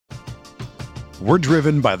We're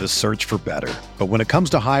driven by the search for better. But when it comes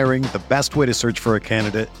to hiring, the best way to search for a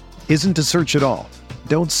candidate isn't to search at all.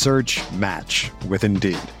 Don't search, match with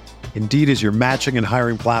Indeed. Indeed is your matching and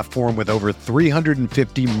hiring platform with over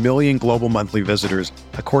 350 million global monthly visitors,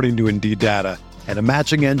 according to Indeed data, and a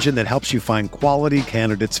matching engine that helps you find quality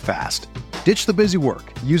candidates fast. Ditch the busy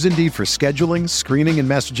work. Use Indeed for scheduling, screening, and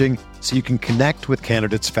messaging so you can connect with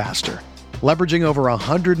candidates faster. Leveraging over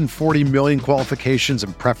 140 million qualifications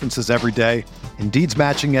and preferences every day, Indeed's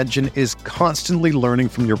matching engine is constantly learning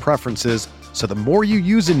from your preferences, so the more you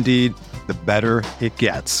use Indeed, the better it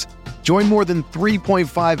gets. Join more than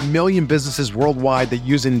 3.5 million businesses worldwide that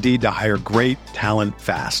use Indeed to hire great talent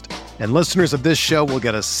fast. And listeners of this show will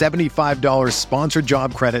get a $75 sponsored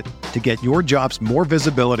job credit to get your jobs more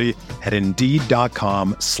visibility at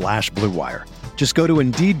Indeed.com/Blue Wire. Just go to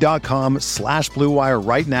Indeed.com/Blue Wire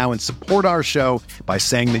right now and support our show by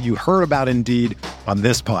saying that you heard about Indeed on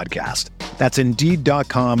this podcast. That's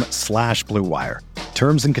Indeed.com/Blue Wire.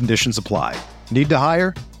 Terms and conditions apply. Need to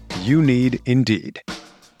hire? You need Indeed.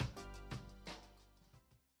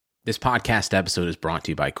 This podcast episode is brought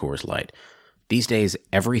to you by Coors Light. These days,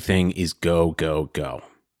 everything is go, go, go.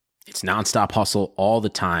 It's nonstop hustle all the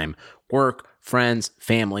time. Work, friends,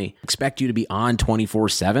 family expect you to be on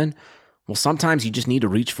 24/7. Well, sometimes you just need to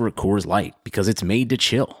reach for a Coors Light because it's made to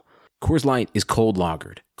chill. Coors Light is cold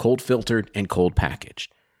lagered, cold filtered, and cold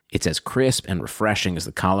packaged. It's as crisp and refreshing as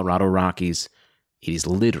the Colorado Rockies. It is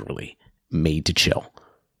literally made to chill.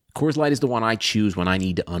 Coors Light is the one I choose when I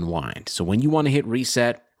need to unwind. So when you want to hit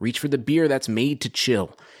reset, reach for the beer that's made to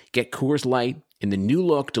chill. Get Coors Light in the new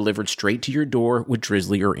look delivered straight to your door with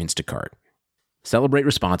Drizzly or Instacart. Celebrate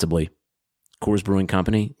responsibly. Coors Brewing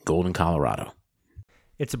Company, Golden, Colorado.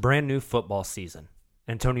 It's a brand new football season.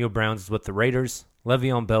 Antonio Brown is with the Raiders,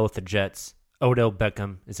 Le'Veon Bell with the Jets, Odell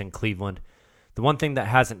Beckham is in Cleveland. The one thing that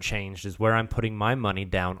hasn't changed is where I'm putting my money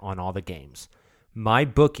down on all the games.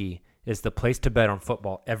 MyBookie is the place to bet on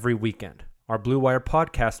football every weekend. Our Blue Wire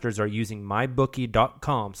podcasters are using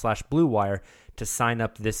mybookie.com/Blue Wire to sign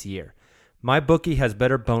up this year. MyBookie has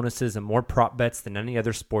better bonuses and more prop bets than any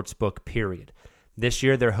other sports book, period. This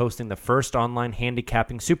year, they're hosting the first online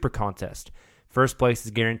handicapping super contest. First place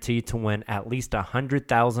is guaranteed to win at least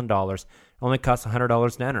 $100,000. Only costs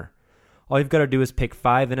 $100 to enter. All you've got to do is pick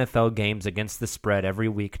 5 NFL games against the spread every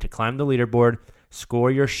week to climb the leaderboard, score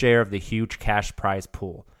your share of the huge cash prize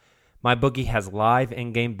pool. MyBookie has live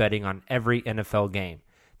in-game betting on every NFL game.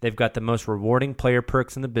 They've got the most rewarding player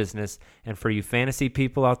perks in the business, and for you fantasy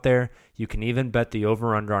people out there, you can even bet the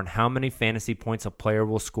over-under on how many fantasy points a player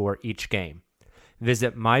will score each game.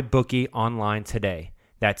 Visit MyBookie online today.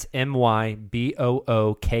 That's MyBookie,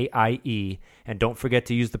 and don't forget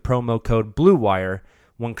to use the promo code BLUEWIRE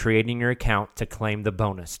when creating your account to claim the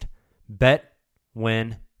bonus. Bet,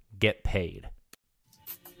 win, get paid.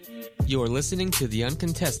 You're listening to The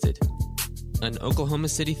Uncontested, an Oklahoma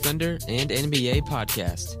City Thunder and NBA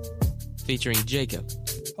podcast featuring Jacob.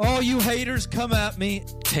 All you haters, come at me.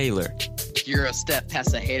 Taylor. You're a step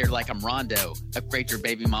past a hater like I'm Rondo. Upgrade your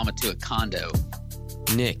baby mama to a condo.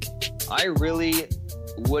 Nick. I really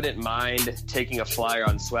wouldn't mind taking a flyer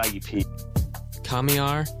on Swaggy Pete.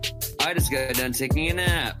 Kamiar. I just got done taking a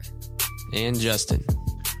nap. And Justin.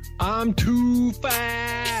 I'm too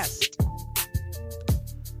fast.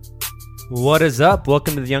 What is up?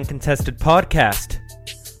 Welcome to the Uncontested Podcast.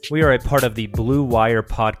 We are a part of the Blue Wire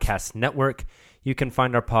Podcast Network. You can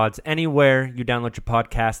find our pods anywhere you download your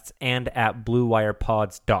podcasts and at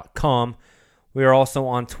bluewirepods.com. We are also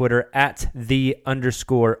on Twitter at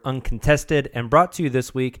 @the_uncontested and brought to you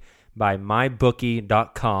this week by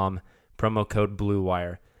mybookie.com, promo code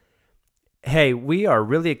BLUEWIRE. Hey, we are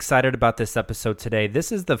really excited about this episode today.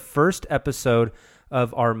 This is the first episode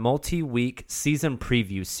of our multi-week season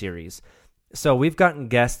preview series. So we've gotten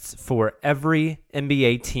guests for every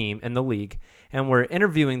NBA team in the league, and we're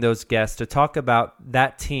interviewing those guests to talk about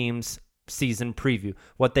that team's season preview,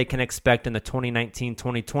 what they can expect in the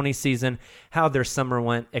 2019-2020 season, how their summer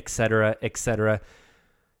went, etc., etc.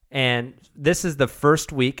 And this is the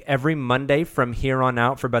first week. Every Monday from here on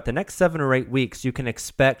out for about the next 7 or 8 weeks, you can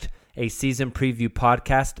expect a season preview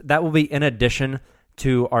podcast. That will be in addition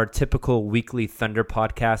to our typical weekly Thunder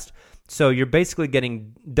podcast. So you're basically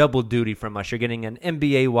getting double duty from us. You're getting an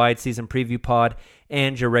NBA-wide season preview pod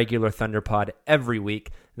and your regular Thunder pod every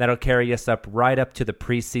week. That'll carry us right up to the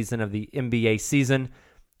preseason of the NBA season.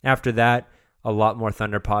 After that, a lot more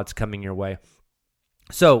Thunder pods coming your way.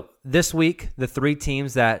 So this week, the 3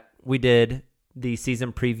 teams that we did the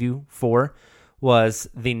season preview for was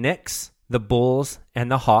the Knicks, the Bulls,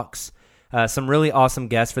 and the Hawks. Some really awesome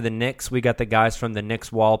guests for the Knicks. We got the guys from the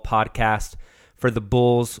Knicks Wall podcast. For the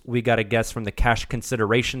Bulls, we got a guest from the Cash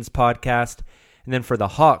Considerations podcast. And then for the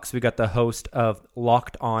Hawks, we got the host of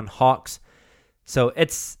Locked On Hawks. So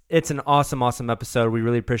it's an awesome episode. We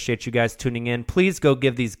really appreciate you guys tuning in. Please go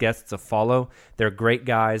give these guests a follow. They're great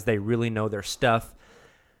guys. They really know their stuff.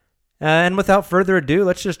 And without further ado,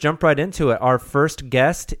 let's just jump right into it. Our first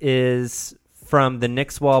guest is from the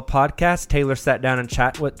Knicks Wall podcast. Taylor sat down and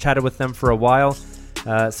chatted with them for a while.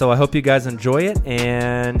 So I hope you guys enjoy it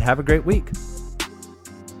and have a great week.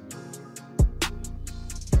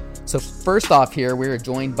 So first off here, we're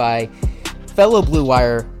joined by fellow Blue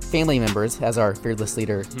Wire family members, as our fearless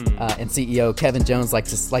leader and CEO Kevin Jones likes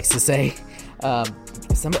to say.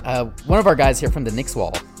 One of our guys here from the Knicks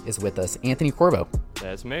Wall is with us, Anthony Corbo.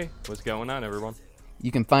 That's me. What's going on, everyone?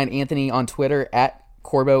 You can find Anthony on Twitter at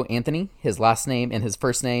Corbo Anthony, his last name and his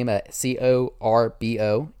first name at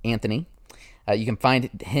Corbo Anthony. You can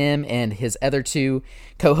find him and his other two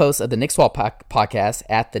co-hosts of the Knicks Wall podcast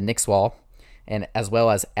at the Knicks Wall, and as well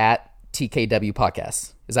as at TKW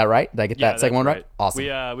Podcast. Is that right? Did I get that second one right?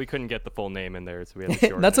 Awesome. We couldn't get the full name in there, so we had to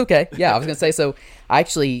shorten That's okay. Yeah, I was going to say, so I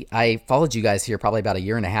followed you guys here probably about a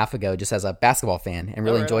year and a half ago just as a basketball fan and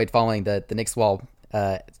really enjoyed following the Knicks Wall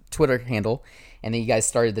Twitter handle. And then you guys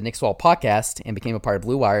started the Knicks Wall podcast and became a part of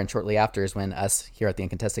Blue Wire, and shortly after is when us here at the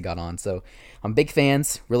Uncontested got on. So I'm big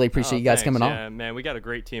fans. Really appreciate you guys coming on. Yeah, man, we got a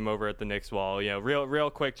great team over at the Knicks Wall. You know, real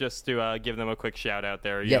quick, just to give them a quick shout out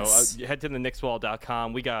there. You know, head to the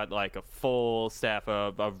knickswall.com. We got like a full staff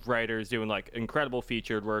of writers doing like incredible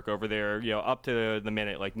featured work over there. You know, up to the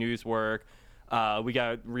minute like news work. We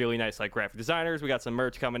got really nice like graphic designers. We got some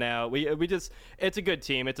merch coming out. We just, it's a good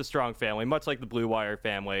team. It's a strong family, much like the Blue Wire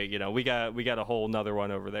family. You know, we got a whole nother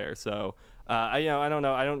one over there. So I don't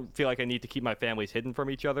know. I don't feel like I need to keep my families hidden from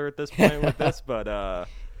each other at this point with this, but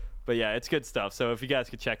yeah, it's good stuff. So if you guys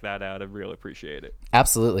could check that out, I'd really appreciate it.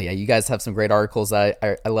 Absolutely. Yeah, you guys have some great articles that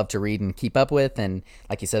I love to read and keep up with. And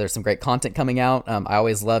like you said, there's some great content coming out. I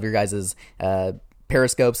always love your guys'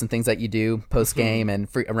 periscopes and things that you do post game and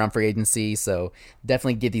around free agency. So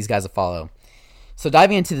definitely give these guys a follow. So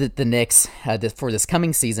diving into the Knicks for this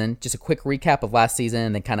coming season, just a quick recap of last season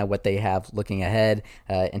and then kind of what they have looking ahead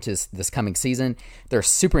into this coming season. They're a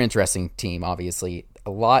super interesting team, obviously. A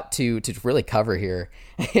lot to really cover here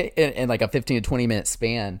in like a 15 to 20 minute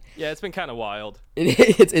span. Yeah, it's been kind of wild.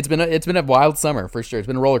 It's been a wild summer for sure. It's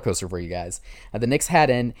been a roller coaster for you guys. The Knicks had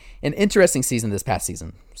an interesting season this past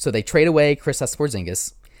season. So they trade away Kristaps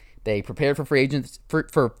Porzingis. They prepared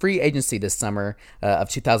for free agency this summer of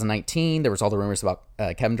 2019. There was all the rumors about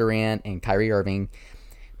Kevin Durant and Kyrie Irving.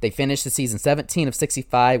 They finished the season 17 of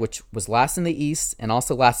 65, which was last in the East and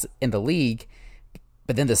also last in the league.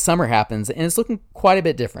 But then the summer happens, and it's looking quite a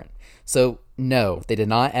bit different. So, no, they did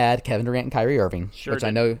not add Kevin Durant and Kyrie Irving, which I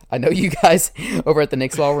know you guys over at the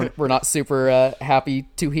Knicks Wall were not super happy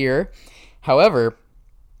to hear. However,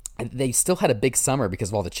 they still had a big summer because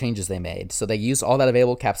of all the changes they made. So they used all that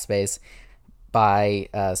available cap space by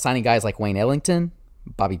signing guys like Wayne Ellington,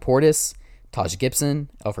 Bobby Portis, Taj Gibson,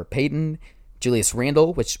 Elfrid Payton, Julius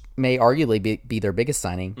Randle, which may arguably be their biggest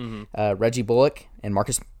signing, Reggie Bullock, and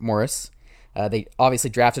Marcus Morris. They obviously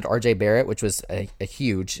drafted R.J. Barrett, which was a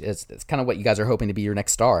huge. It's kind of what you guys are hoping to be your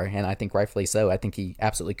next star, and I think rightfully so. I think he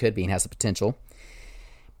absolutely could be and has the potential.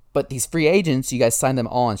 But these free agents, you guys signed them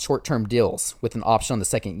all on short-term deals with an option on the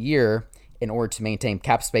second year in order to maintain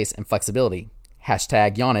cap space and flexibility.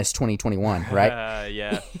 Hashtag Giannis 2021, right?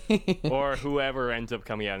 Yeah. Or whoever ends up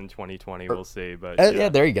coming out in 2020, we'll see. But yeah,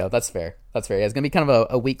 there you go. That's fair. Yeah, it's going to be kind of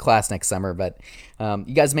a weak class next summer, but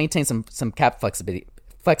you guys maintain some cap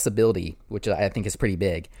flexibility, which I think is pretty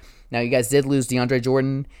big. Now, you guys did lose DeAndre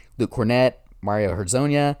Jordan, Luke Cornett, Mario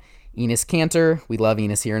Hezonja, Enes Kanter. We love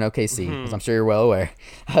Enes here in OKC, as I'm sure you're well aware.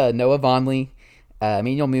 Noah Vonleh,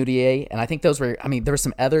 Emmanuel Mudiay, and I think those were, there were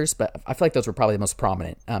some others, but I feel like those were probably the most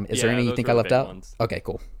prominent. Is there any you think I left out? Ones. Okay,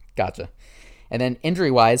 cool. Gotcha. And then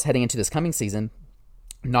injury-wise, heading into this coming season,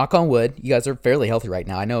 knock on wood, you guys are fairly healthy right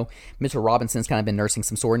now. I know Mitchell Robinson's kind of been nursing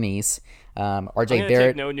some sore knees. RJ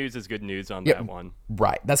Barrett. No news is good news on that one.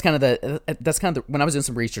 Right. That's kind of the when I was doing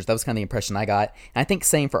some research, that was kind of the impression I got. And I think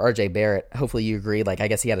same for RJ Barrett. Hopefully you agree. Like, I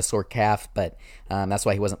guess he had a sore calf, but that's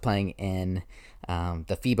why he wasn't playing in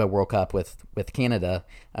the FIBA World Cup with Canada.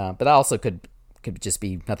 But that also could just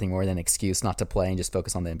be nothing more than an excuse not to play and just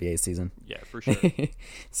focus on the NBA season. Yeah, for sure.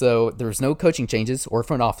 So there's no coaching changes or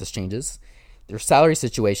front office changes. Their salary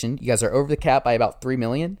situation, you guys are over the cap by about $3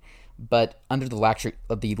 million, but under the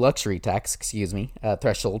luxury tax,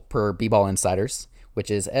 threshold per B-Ball insiders, which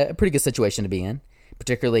is a pretty good situation to be in,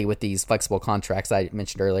 particularly with these flexible contracts I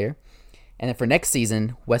mentioned earlier. And then for next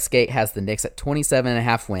season, Westgate has the Knicks at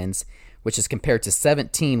 27.5 wins, which is compared to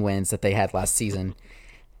 17 wins that they had last season.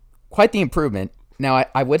 Quite the improvement. Now,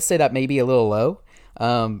 I would say that may be a little low,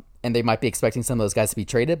 and they might be expecting some of those guys to be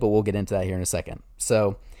traded, but we'll get into that here in a second.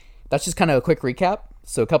 So that's just kind of a quick recap.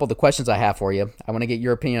 So a couple of the questions I have for you. I want to get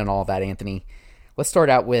your opinion on all of that, Anthony. Let's start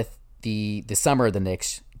out with the summer of the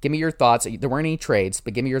Knicks. Give me your thoughts. There weren't any trades,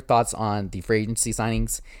 but give me your thoughts on the free agency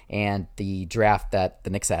signings and the draft that the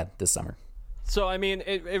Knicks had this summer. So, I mean,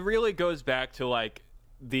 it really goes back to, like,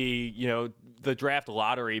 the draft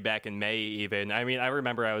lottery back in May even. I mean, I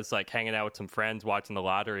remember I was, like, hanging out with some friends watching the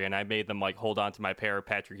lottery, and I made them, like, hold on to my pair of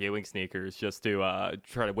Patrick Ewing sneakers just to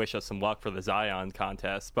try to wish us some luck for the Zion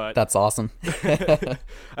contest. But that's awesome. I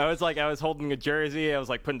was holding a jersey. I was,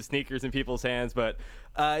 like, putting the sneakers in people's hands. But,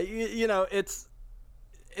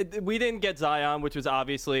 we didn't get Zion, which was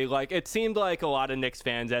obviously, like, it seemed like a lot of Knicks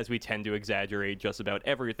fans, as we tend to exaggerate just about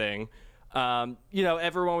everything,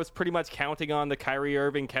 everyone was pretty much counting on the Kyrie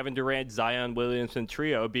Irving, Kevin Durant, Zion Williamson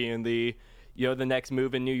trio being the next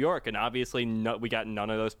move in New York. And obviously we got none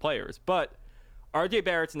of those players. But RJ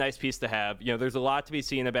Barrett's a nice piece to have. There's a lot to be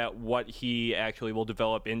seen about what he actually will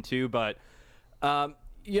develop into. But,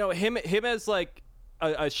 him as, like,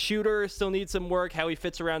 a shooter still needs some work. How he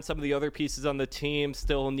fits around some of the other pieces on the team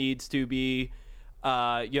still needs to be,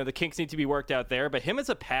 the kinks need to be worked out there. But him as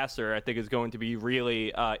a passer, I think, is going to be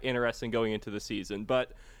really interesting going into the season.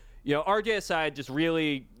 But, RJ aside, just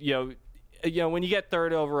really, when you get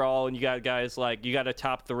third overall and you got guys like, you got a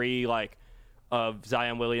top three, like, of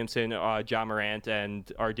Zion Williamson, John Morant, and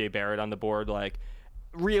RJ Barrett on the board, like,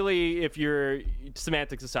 really, if you're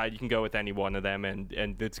semantics aside, you can go with any one of them, and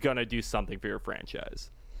it's going to do something for your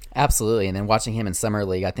franchise. Absolutely. And then watching him in Summer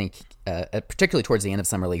League, I think, particularly towards the end of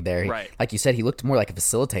Summer League there, right. Like you said, he looked more like a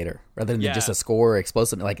facilitator rather than just a scorer,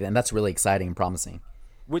 explosive. And that's really exciting and promising.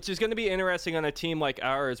 Which is going to be interesting on a team like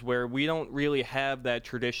ours where we don't really have that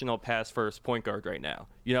traditional pass-first point guard right now.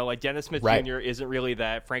 Like Dennis Smith Jr. isn't really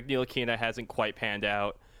that. Frank Ntilikina hasn't quite panned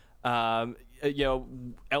out. Elfrid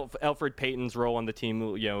Payton's role on the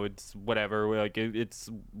team, it's whatever. Like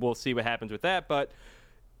we'll see what happens with that. But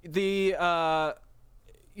the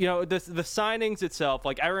signings itself,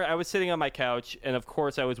 like I was sitting on my couch, and of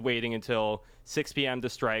course I was waiting until 6 p.m. to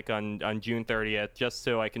strike on June 30th, just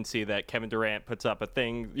so I can see that Kevin Durant puts up a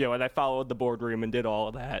thing, and I followed the boardroom and did all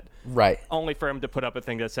of that. Right. Only for him to put up a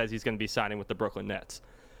thing that says he's going to be signing with the Brooklyn Nets.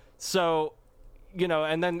 So,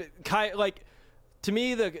 and then to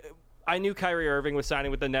me, I knew Kyrie Irving was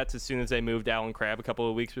signing with the Nets as soon as they moved Allen Crabbe a couple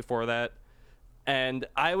of weeks before that. And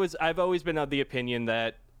I've always been of the opinion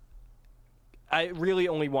that I really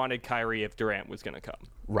only wanted Kyrie if Durant was going to come.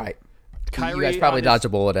 Right. Kyrie, you guys probably dodge a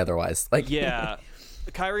bullet otherwise. Yeah.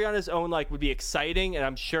 Kyrie on his own, would be exciting, and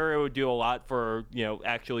I'm sure it would do a lot for,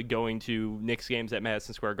 actually going to Knicks games at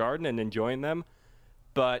Madison Square Garden and enjoying them.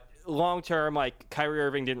 But long term, Kyrie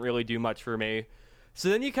Irving didn't really do much for me. So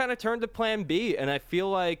then you kind of turn to Plan B, and I feel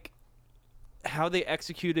like how they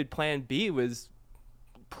executed Plan B was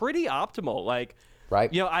pretty optimal.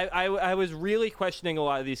 Right. I was really questioning a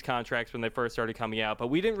lot of these contracts when they first started coming out, but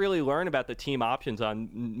we didn't really learn about the team options on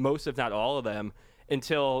most, if not all of them,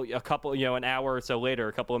 until a couple, an hour or so later,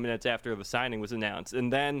 a couple of minutes after the signing was announced.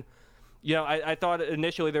 And then, I thought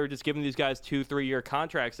initially they were just giving these guys 2-3 year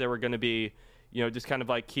contracts that were going to be, just kind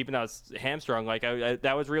of keeping us hamstrung.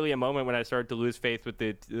 That was really a moment when I started to lose faith with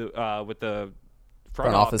the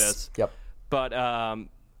front office. Yep.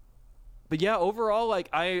 But yeah, overall,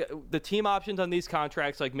 the team options on these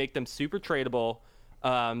contracts make them super tradable,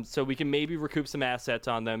 so we can maybe recoup some assets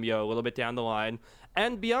on them, a little bit down the line.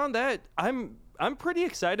 And beyond that, I'm pretty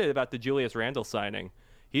excited about the Julius Randle signing.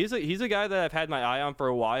 He's a guy that I've had my eye on for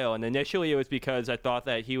a while, and initially it was because I thought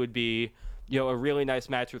that he would be, a really nice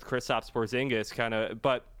match with Kristaps Porzingis, kind of,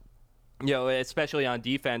 but especially on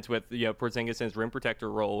defense with Porzingis in his rim protector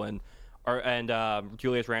role and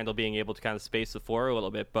Julius Randle being able to kind of space the floor a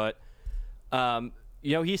little bit, but.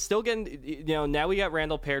 He's still getting, now we got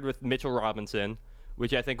Randall paired with Mitchell Robinson,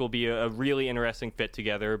 which I think will be a really interesting fit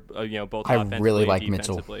together, both offensively and really like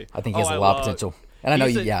defensively. Mitchell. I think he has a lot of potential. And I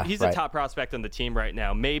know he's a top prospect on the team right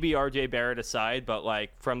now. Maybe RJ Barrett aside, but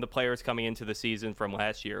from the players coming into the season from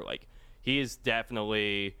last year, he is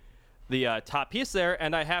definitely the top piece there,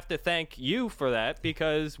 and I have to thank you for that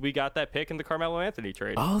because we got that pick in the Carmelo Anthony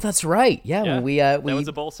trade. Oh, that's right. Yeah, when we that was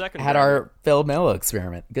a bowl second had our Phil Melo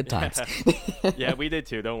experiment. Good times. Yeah, we did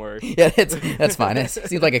too. Don't worry. Yeah, that's fine. It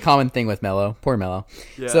seems like a common thing with Melo. Poor Melo.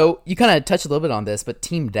 Yeah. So you kind of touched a little bit on this, but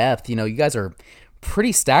team depth. You guys are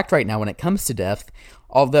pretty stacked right now when it comes to depth.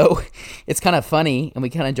 Although it's kind of funny, and we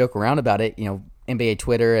kind of joke around about it. NBA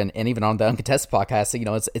Twitter and even on the Uncontested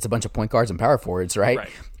podcast, it's a bunch of point guards and power forwards, right?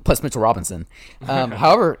 plus Mitchell Robinson.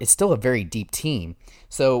 However, it's still a very deep team.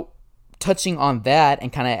 So touching on that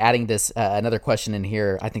and kind of adding this another question in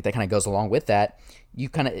here, I think that kind of goes along with that.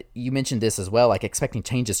 You mentioned this as well, like expecting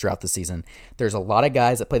changes throughout the season. There's a lot of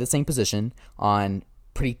guys that play the same position on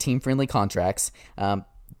pretty team-friendly contracts.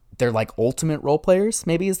 They're like ultimate role players,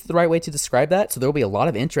 maybe is the right way to describe that. So there will be a lot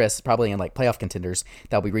of interest probably in like playoff contenders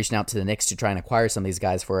that will be reaching out to the Knicks to try and acquire some of these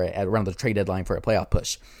guys for around the trade deadline for a playoff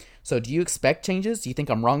push. So do you expect changes? Do you think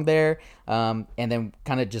I'm wrong there? And then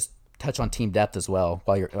kind of just touch on team depth as well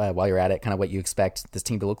while you're at it, kind of what you expect this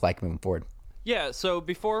team to look like moving forward. Yeah, so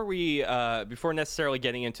before necessarily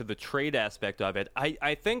getting into the trade aspect of it,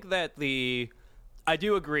 I think that I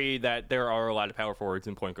do agree that there are a lot of power forwards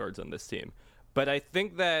and point guards on this team. But I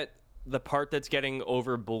think that the part that's getting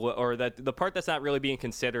or that the part that's not really being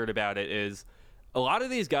considered about it is a lot of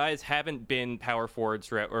these guys haven't been power forwards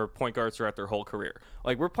or point guards throughout their whole career.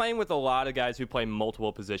 Like, we're playing with a lot of guys who play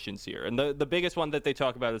multiple positions here. And the biggest one that they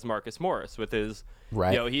talk about is Marcus Morris with his,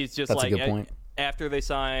 right. He's just that's like, a good point. After they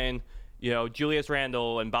sign, Julius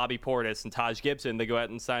Randle and Bobby Portis and Taj Gibson, they go out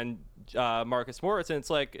and sign Marcus Morris. And it's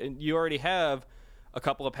like, you already have a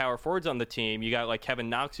couple of power forwards on the team. You got like Kevin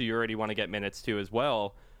Knox, who you already want to get minutes to as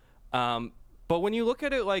well. But when you look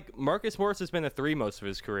at it, like, Marcus Morris has been a 3 most of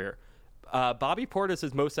his career. Bobby Portis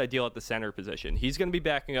is most ideal at the center position. He's going to be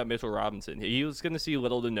backing up Mitchell Robinson. He was going to see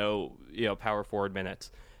little to no, power forward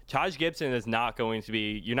minutes. Taj Gibson is not going to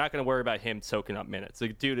be. You're not going to worry about him soaking up minutes. The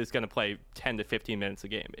dude is going to play 10 to 15 minutes a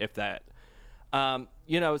game, if that.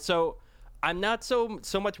 So I'm not so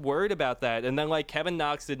much worried about that. And then, like, Kevin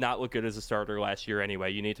Knox did not look good as a starter last year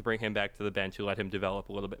anyway. You need to bring him back to the bench to let him develop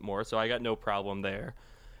a little bit more. So I got no problem there.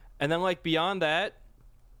 And then, like, beyond that,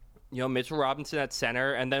 Mitchell Robinson at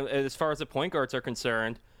center. And then as far as the point guards are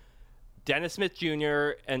concerned, Dennis Smith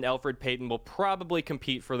Jr. and Elfrid Payton will probably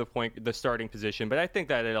compete for the starting position. But I think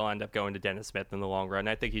that it'll end up going to Dennis Smith in the long run.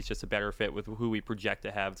 I think he's just a better fit with who we project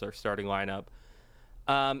to have as our starting lineup.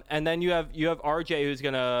 And then you have RJ, who's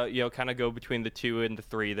gonna kind of go between the 2 and the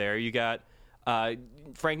 3 there. You got Frank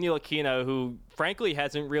Ntilikina, who frankly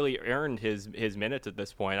hasn't really earned his minutes at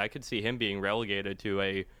this point. I could see him being relegated to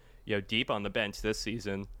a deep on the bench this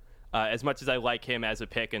season. As much as I like him as a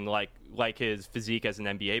pick and like his physique as an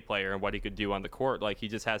NBA player and what he could do on the court, like, he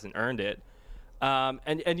just hasn't earned it.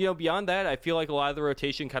 And beyond that, I feel like a lot of the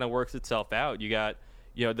rotation kind of works itself out. You got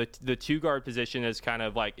the 2 guard position is kind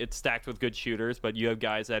of like it's stacked with good shooters, but you have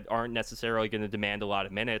guys that aren't necessarily going to demand a lot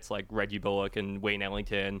of minutes, like Reggie Bullock and Wayne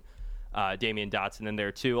Ellington, Damian Dotson in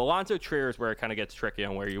there too. Alonzo Trier is where it kind of gets tricky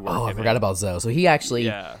on where you work. Oh, I forgot about Zoe. So he actually,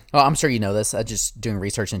 I'm sure you know this, just doing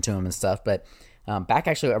research into him and stuff, but back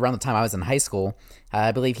actually around the time I was in high school,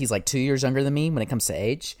 I believe he's like 2 years younger than me when it comes to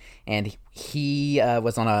age, and he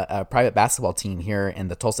was on a private basketball team here in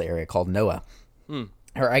the Tulsa area called NOAA.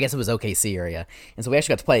 Or I guess it was OKC area, and so we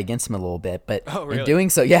actually got to play against him a little bit. But in doing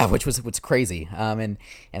so, which was crazy. And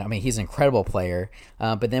I mean, he's an incredible player.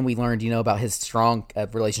 But then we learned, about his strong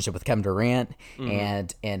relationship with Kevin Durant,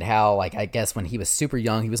 and how, like, I guess when he was super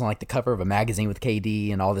young, he was on like the cover of a magazine with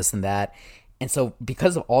KD and all this and that. And so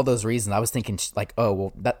because of all those reasons, I was thinking like, oh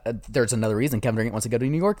well, there's another reason Kevin Durant wants to go to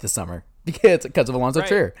New York this summer because of Alonzo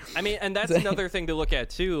Trier. I mean, and that's another thing to look at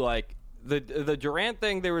too, like. The Durant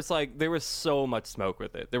thing, there was so much smoke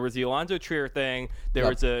with it. There was the Alonzo Trier thing. There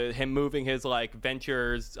was him moving his like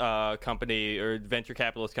ventures company or venture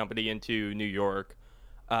capitalist company into New York.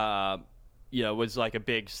 Was like a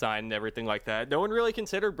big sign and everything like that. No one really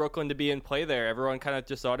considered Brooklyn to be in play there. Everyone kind of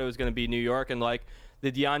just thought it was going to be New York. And like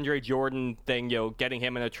the DeAndre Jordan thing, getting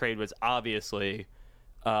him in a trade was obviously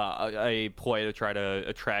a ploy to try to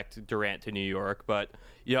attract Durant to New York. But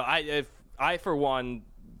I for one,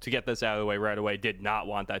 to get this out of the way right away, did not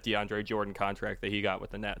want that DeAndre Jordan contract that he got with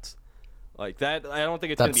the Nets. Like that, I don't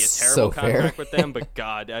think it's going to be a terrible contract with them, but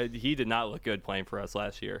God, he did not look good playing for us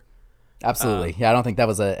last year. Absolutely. I don't think that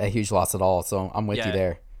was a huge loss at all, so I'm with you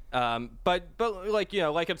there. But like,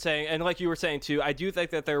 like I'm saying, and like you were saying too, I do think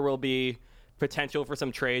that there will be potential for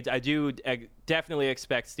some trades. I do definitely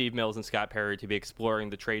expect Steve Mills and Scott Perry to be exploring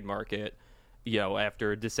the trade market,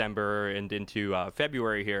 after December and into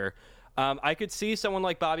February here. I could see someone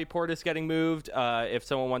like Bobby Portis getting moved if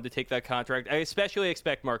someone wanted to take that contract. I especially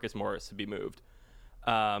expect Marcus Morris to be moved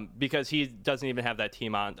because he doesn't even have that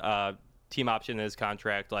team option in his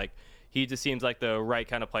contract. Like, he just seems like the right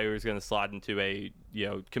kind of player who's going to slot into a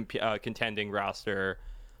contending roster.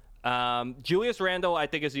 Julius Randle, I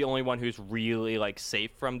think, is the only one who's really like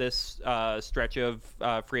safe from this stretch of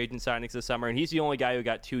free agent signings this summer, and he's the only guy who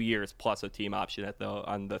got 2 years plus a team option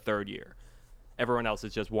on the 3rd year. Everyone else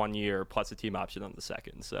is just 1 year plus a team option on the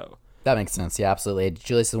second. So That makes sense. Yeah, absolutely.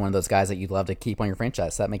 Julius is one of those guys that you'd love to keep on your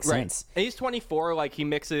franchise. That makes sense. And he's 24. Like, he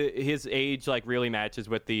mixes his age, like, really matches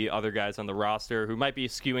with the other guys on the roster who might be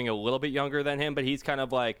skewing a little bit younger than him, but he's kind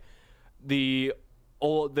of like the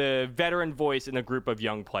veteran voice in a group of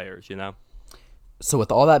young players, you know? So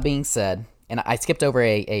with all that being said, and I skipped over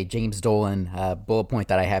a James Dolan bullet point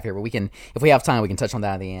that I have here, but we can, if we have time, we can touch on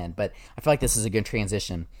that at the end. But I feel like this is a good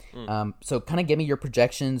transition. So kind of give me your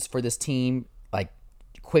projections for this team, like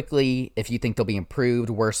quickly, if you think they'll be improved,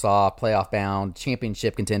 worse off, playoff bound,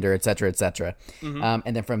 championship contender, et cetera, et cetera.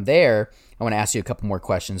 And then from there, I want to ask you a couple more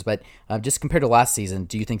questions. But just compared to last season,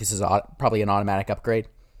 do you think this is probably an automatic upgrade?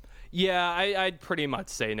 Yeah, I'd pretty much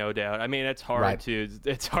say no doubt. I mean, it's hard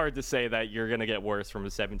to say that you're going to get worse from a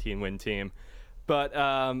 17-win team. But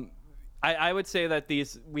I would say that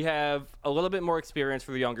we have a little bit more experience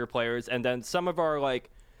for the younger players, and then some of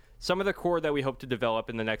the core that we hope to develop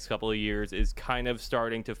in the next couple of years is kind of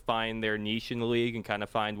starting to find their niche in the league and kind of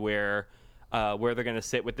find where they're going to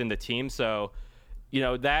sit within the team. So,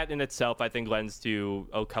 that in itself, I think, lends to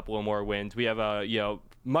a couple of more wins. We have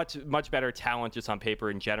much better talent just on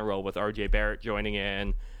paper in general with RJ Barrett joining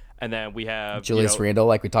in, and then we have Julius Randle,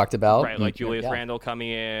 like we talked about, right? Like Julius Randle coming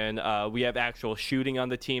in. We have actual shooting on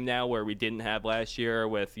the team now, where we didn't have last year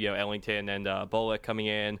with Ellington and Bullock coming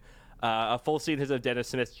in. A full season of Dennis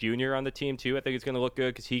Smith Jr. on the team too. I think it's going to look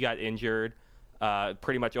good because he got injured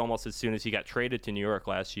pretty much almost as soon as he got traded to New York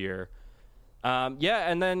last year.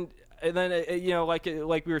 And then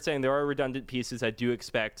like we were saying, there are redundant pieces. I do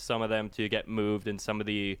expect some of them to get moved and some of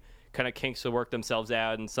the kind of kinks to work themselves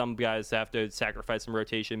out, and some guys have to sacrifice some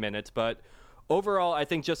rotation minutes. But overall, I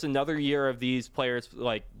think just another year of these players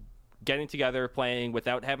like getting together, playing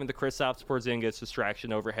without having the Kristaps Porzingis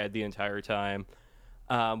distraction overhead the entire time,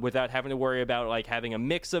 without having to worry about like having a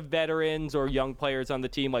mix of veterans or young players on the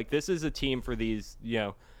team. Like, this is a team for these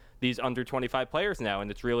under 25 players now, and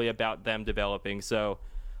it's really about them developing. So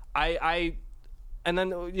I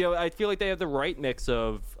feel like they have the right mix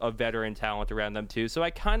of veteran talent around them too. So I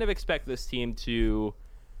kind of expect this team to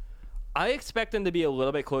be a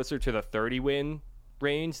little bit closer to the 30-win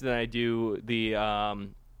range than I do the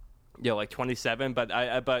 27. But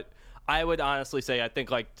I would honestly say I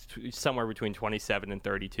think like somewhere between 27 and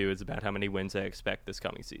 32 is about how many wins I expect this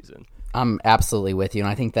coming season. I'm absolutely with you, and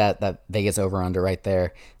I think that Vegas over-under right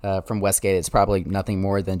there from Westgate, it's probably nothing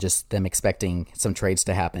more than just them expecting some trades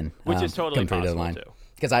to happen. Which is totally possible, too.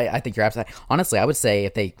 Because I think you're absolutely... Honestly, I would say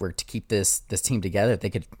if they were to keep this team together, they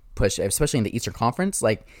could push, especially in the Eastern Conference,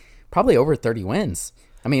 like probably over 30 wins.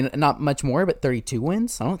 I mean, not much more, but 32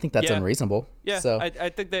 wins. I don't think that's unreasonable. Yeah, so I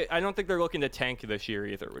don't think they're looking to tank this year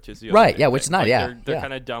either, which is right. Yeah, which is not. Like, they're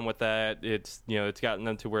kind of done with that. It's it's gotten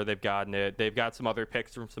them to where they've gotten it. They've got some other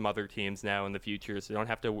picks from some other teams now in the future, so they don't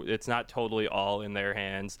have to. It's not totally all in their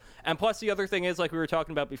hands. And plus, the other thing is, like we were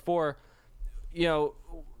talking about before,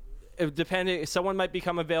 if someone might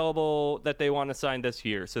become available that they want to sign this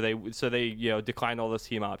year, so they decline all those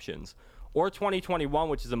team options. Or 2021,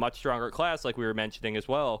 which is a much stronger class, like we were mentioning as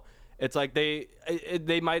well. It's like they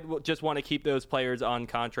might just want to keep those players on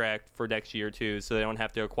contract for next year too, so they don't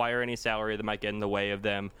have to acquire any salary that might get in the way of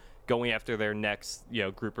them going after their next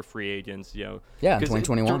group of free agents. Yeah, in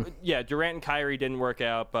 2021. Durant and Kyrie didn't work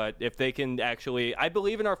out, but if they can actually, I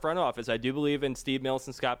believe in our front office. I do believe in Steve Mills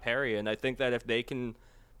and Scott Perry, and I think that if they can,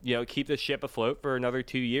 keep the ship afloat for another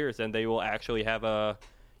 2 years, then they will actually have a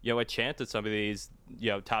chance at some of these,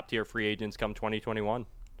 top tier free agents come 2021.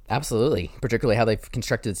 Absolutely, particularly how they've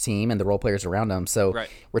constructed the team and the role players around them. So right.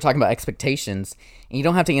 We're talking about expectations, and you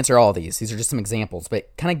don't have to answer all of these. These are just some examples,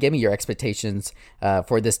 but kind of give me your expectations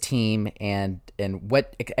for this team and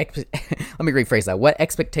what. Let me rephrase that. What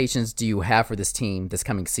expectations do you have for this team this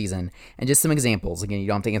coming season? And just some examples. Again, you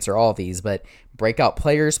don't have to answer all of these, but breakout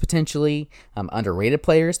players potentially, underrated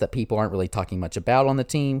players that people aren't really talking much about on the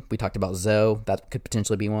team. We talked about Zoe. That could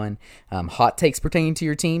potentially be one. Hot takes pertaining to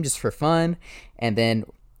your team just for fun, and then.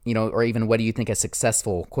 Or even what do you think a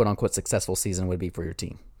successful, quote-unquote, successful season would be for your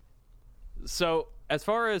team? So as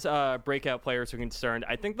far as breakout players are concerned,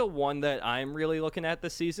 I think the one that I'm really looking at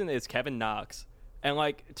this season is Kevin Knox.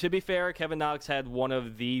 And, to be fair, Kevin Knox had one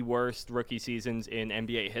of the worst rookie seasons in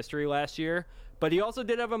NBA history last year. But he also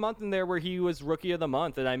did have a month in there where he was Rookie of the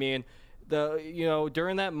Month. And, I mean,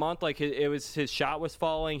 during that month, his shot was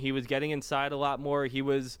falling. He was getting inside a lot more. He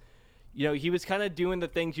was kind of doing the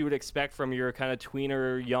things you would expect from your kind of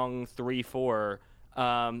tweener, young 3-4.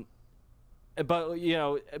 But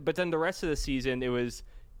then the rest of the season, it was,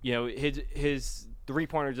 his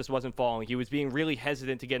three-pointer just wasn't falling. He was being really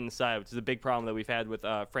hesitant to get inside, which is a big problem that we've had with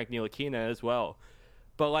Frank Ntilikina as well.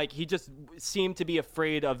 But, he just seemed to be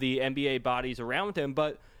afraid of the NBA bodies around him.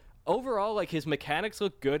 But overall, like, his mechanics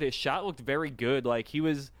looked good. His shot looked very good. Like, he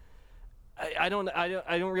was, I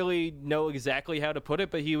don't really know exactly how to put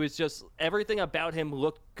it, but he was just, everything about him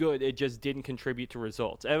looked good. It just didn't contribute to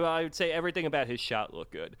results. I would say everything about his shot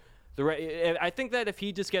looked good. I think that if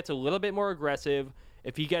he just gets a little bit more aggressive,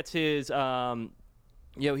 if he gets his,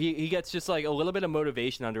 he gets just like a little bit of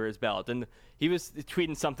motivation under his belt. And he was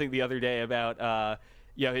tweeting something the other day about,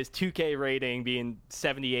 his 2K rating being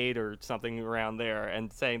 78 or something around there,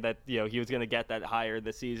 and saying that, he was going to get that higher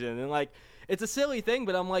this season. And, like, it's a silly thing,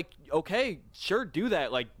 but I'm like, okay, sure, do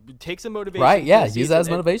that. Like, take some motivation. Right, yeah, use that as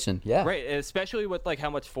motivation, yeah. Right, especially with, like, how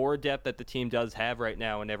much forward depth that the team does have right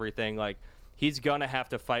now and everything. Like, he's going to have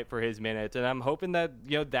to fight for his minutes, and I'm hoping that,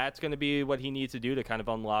 that's going to be what he needs to do to kind of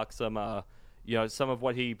unlock some of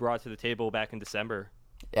what he brought to the table back in December.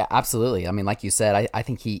 Yeah, absolutely. I mean, like you said, I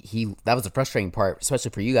think he that was the frustrating part,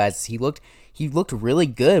 especially for you guys. He looked really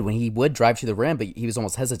good when he would drive to the rim, but he was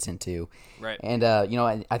almost hesitant to. Right. And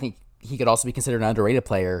I think he could also be considered an underrated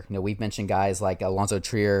player. We've mentioned guys like Alonzo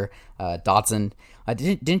Trier, Dotson.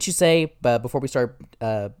 Didn't you say before we started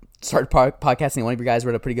podcasting, one of your guys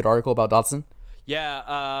read a pretty good article about Dotson?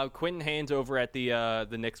 Yeah, Quentin Haynes over at the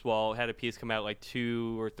Knicks Wall had a piece come out like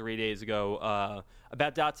 2 or 3 days ago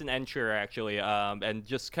about Dotson and Trier, actually, and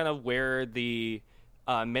just kind of where the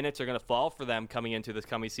minutes are going to fall for them coming into this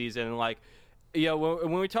coming season. And, like,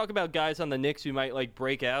 when we talk about guys on the Knicks who might, like,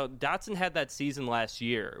 break out, Dotson had that season last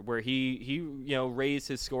year where he raised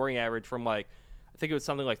his scoring average from, like, I think it was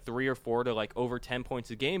something like 3 or 4 to, like, over 10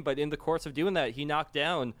 points a game. But in the course of doing that, he knocked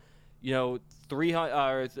down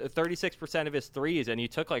 36% of his threes, and he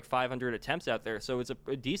took like 500 attempts out there. So it's a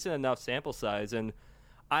decent enough sample size. And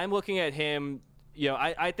I'm looking at him,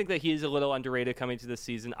 I think that he's a little underrated coming to this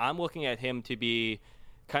season. I'm looking at him to be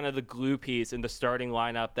kind of the glue piece in the starting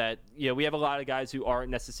lineup that, we have a lot of guys who aren't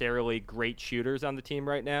necessarily great shooters on the team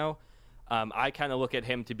right now. I kind of look at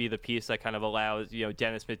him to be the piece that kind of allows,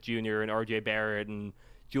 Dennis Smith Jr. and RJ Barrett and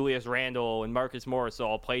Julius Randle and Marcus Morris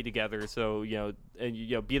all play together, so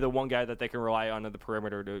be the one guy that they can rely on the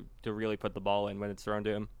perimeter to really put the ball in when it's thrown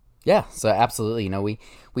to him. Yeah, so absolutely.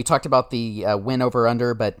 We talked about the win over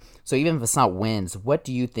under, but so even if it's not wins, what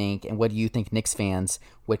do you think, and what do you think Knicks fans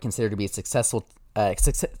would consider to be a successful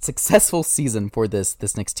season for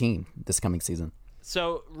this Knicks team this coming season?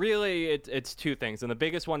 So really, it's two things, and the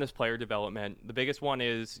biggest one is player development. The biggest one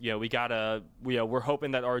is, we're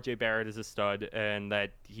hoping that RJ Barrett is a stud and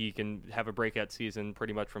that he can have a breakout season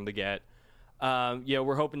pretty much from the get.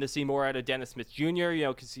 We're hoping to see more out of Dennis Smith Jr.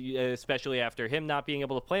 Because especially after him not being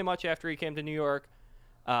able to play much after he came to New York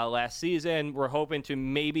last season, we're hoping to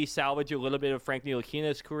maybe salvage a little bit of Frank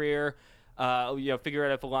Ntilikina's career. Figure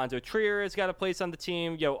out if Alonzo Trier has got a place on the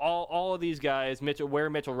team. All of these guys, where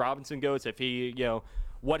Mitchell Robinson goes, if he,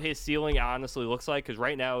 what his ceiling honestly looks like, because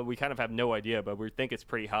right now we kind of have no idea, but we think it's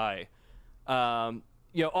pretty high.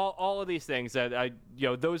 All of these things that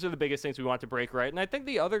those are the biggest things we want to break right. And I think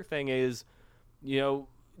the other thing is,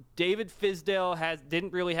 David Fizdale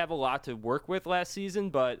didn't really have a lot to work with last season,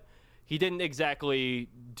 but he didn't exactly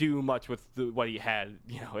do much with what he had,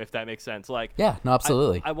 if that makes sense. Like, yeah, no,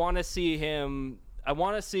 absolutely. I want to see him. I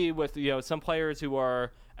want to see with some players who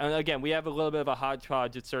are, and again, we have a little bit of a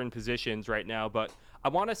hodgepodge at certain positions right now, but I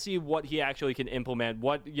want to see what he actually can implement.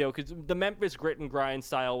 What because the Memphis grit and grind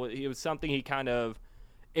style, it was something he kind of,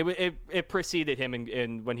 it preceded him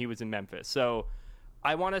in when he was in Memphis. So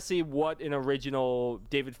I want to see what an original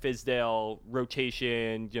David Fizdale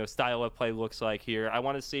rotation, style of play looks like here. I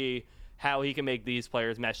want to see how he can make these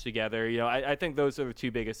players mesh together. I think those are the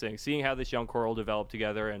two biggest things: seeing how this young core will develop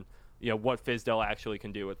together, and what Fizdale actually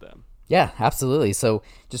can do with them. Yeah, absolutely. So,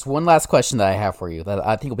 just one last question that I have for you that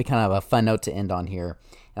I think will be kind of a fun note to end on here,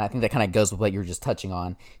 and I think that kind of goes with what you were just touching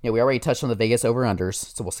on. We already touched on the Vegas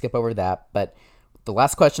over/unders, so we'll skip over that. But the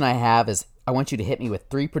last question I have is, I want you to hit me with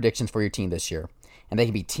 3 predictions for your team this year. And they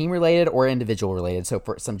can be team related or individual related. So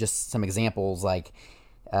for some examples, like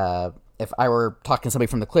if I were talking to somebody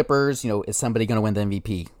from the Clippers, is somebody going to win the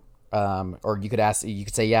MVP? Or you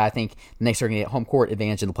could say, yeah, I think the Knicks are going to get home court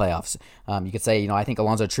advantage in the playoffs. You could say, I think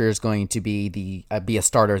Alonzo Trier is going to be a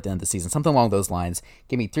starter at the end of the season, something along those lines.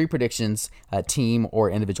 Give me 3 predictions, team or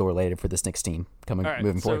individual related for this Knicks team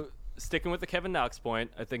moving forward. So sticking with the Kevin Knox point,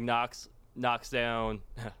 I think Knox knocks down.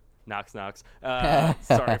 Knox.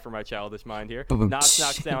 Sorry for my childish mind here. Knox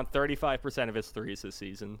knocks down 35% of his threes this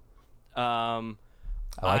season.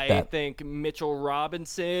 I think Mitchell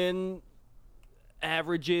Robinson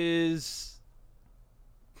averages.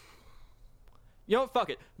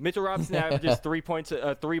 Fuck it. Mitchell Robinson averages 3 points,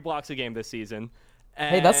 3 blocks a game this season.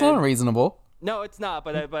 Hey, that's not unreasonable. No, it's not,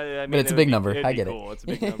 but I mean, but it's a big number. It'd I be get cool. It's a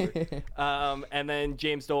big number. And then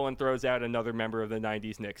James Dolan throws out another member of the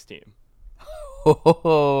 90s Knicks team.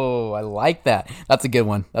 Oh, I like that. That's a good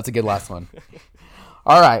one. That's a good last one.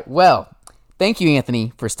 All right. Well, thank you,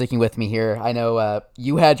 Anthony, for sticking with me here. I know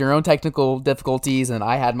you had your own technical difficulties, and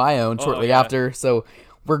I had my own shortly after. So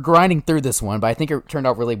we're grinding through this one, but I think it turned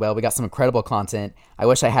out really well. We got some incredible content. I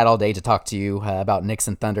wish I had all day to talk to you about Knicks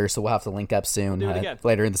and Thunder, so we'll have to link up soon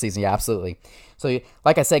later in the season. Yeah, absolutely. So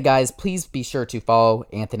like I said, guys, please be sure to follow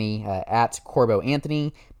Anthony at Corbo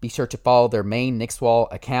Anthony. Be sure to follow their main Knicks Wall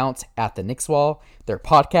account at the Knicks Wall. Their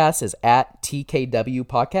podcast is at TKW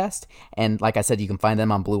Podcast. And like I said, you can find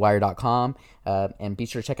them on BlueWire.com. And be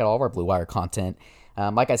sure to check out all of our Blue Wire content.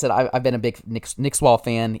 Like I said, I've been a big Knicks Wall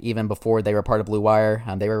fan even before they were part of Blue Wire.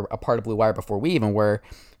 They were a part of Blue Wire before we even were.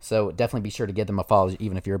 So definitely be sure to give them a follow,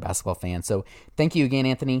 even if you're a basketball fan. So thank you again,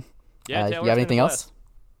 Anthony. Yeah, you have anything else?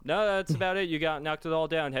 No, that's about it. You knocked it all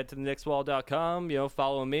down. Head to the knickswall.com.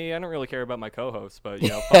 Follow me. I don't really care about my co-hosts, but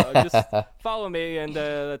just follow me, and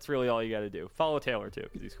that's really all you got to do. Follow Taylor too,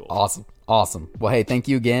 because he's cool. Awesome. Well, hey, thank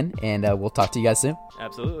you again, and we'll talk to you guys soon.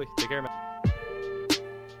 Absolutely. Take care, man.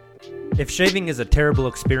 If shaving is a terrible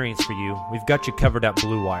experience for you, we've got you covered at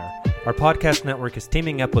Blue Wire. Our podcast network is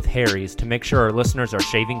teaming up with Harry's to make sure our listeners are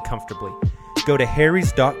shaving comfortably. Go to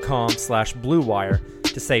harrys.com/bluewire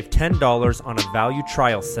to save $10 on a value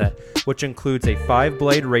trial set, which includes a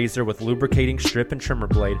 5-blade razor with lubricating strip and trimmer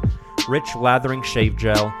blade, rich lathering shave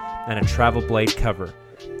gel, and a travel blade cover.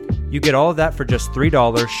 You get all of that for just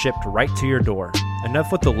 $3 shipped right to your door.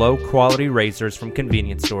 Enough with the low-quality razors from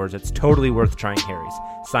convenience stores. It's totally worth trying Harry's.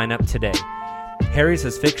 Sign up today. Harry's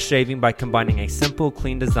has fixed shaving by combining a simple,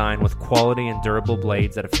 clean design with quality and durable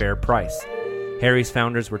blades at a fair price. Harry's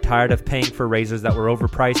founders were tired of paying for razors that were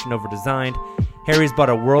overpriced and overdesigned. Harry's bought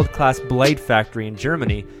a world-class blade factory in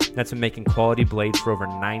Germany that's been making quality blades for over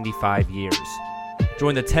 95 years.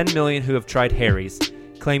 Join the 10 million who have tried Harry's.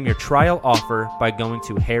 Claim your trial offer by going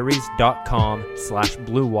to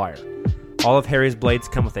harrys.com/bluewire. All of Harry's blades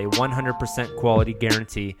come with a 100% quality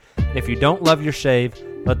guarantee. If you don't love your shave,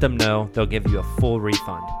 let them know. They'll give you a full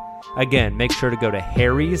refund. Again, make sure to go to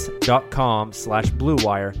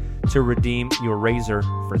harrys.com/bluewire to redeem your razor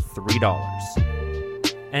for $3.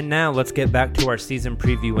 And now let's get back to our season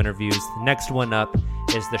preview interviews. The next one up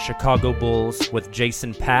is the Chicago Bulls with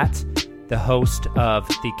Jason Patt, the host of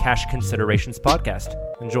the Cash Considerations podcast.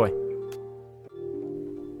 Enjoy.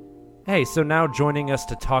 Hey, so now joining us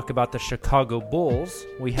to talk about the Chicago Bulls,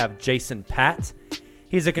 we have Jason Patt.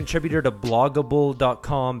 He's a contributor to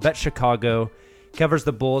bloggable.com, Bet Chicago, covers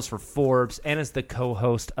the Bulls for Forbes, and is the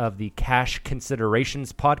co-host of the Cash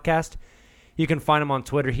Considerations podcast. You can find him on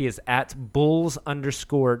Twitter. He is at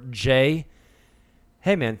Bulls_J.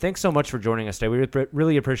 Hey, man, thanks so much for joining us today. We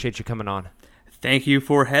really appreciate you coming on. Thank you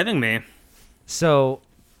for having me. So,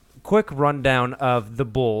 quick rundown of the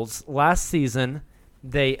Bulls. Last season,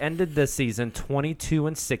 they ended the season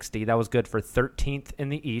 22-60. That was good for 13th in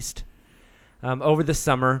the East. Over the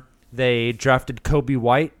summer, they drafted Kobe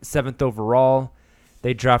White, 7th overall.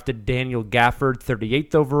 They drafted Daniel Gafford,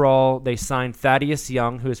 38th overall. They signed Thaddeus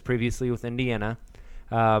Young, who was previously with Indiana.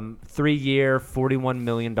 3-year, $41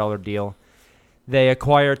 million deal. They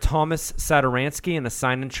acquired Thomas Satoransky in a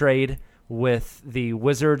sign-and-trade with the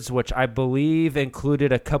Wizards, which I believe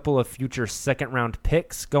included a couple of future second-round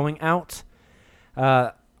picks going out.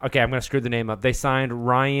 Okay, I'm going to screw the name up. They signed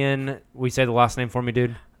Ryan. Will you say the last name for me,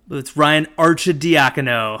 dude? It's Ryan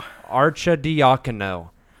Arcidiacono. Arcidiacono.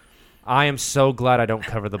 I am so glad I don't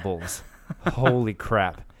cover the Bulls. Holy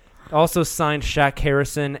crap. Also signed Shaq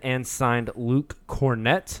Harrison and signed Luke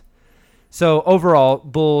Cornett. So overall,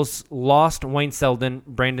 Bulls lost Wayne Selden,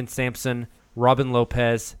 Brandon Sampson, Robin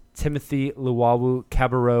Lopez, Timothy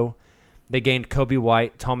Luwawu-Cabarrot. They gained Kobe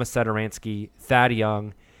White, Thomas Satoransky, Thad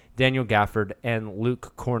Young, Daniel Gafford, and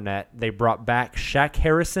Luke Cornett. They brought back Shaq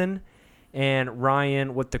Harrison and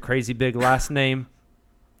Ryan with the crazy big last name.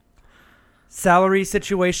 Salary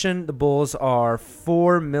situation, the Bulls are about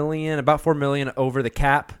 $4 million over the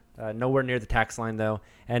cap. Nowhere near the tax line, though.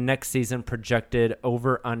 And next season projected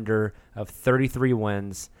over-under of 33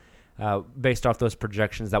 wins. Based off those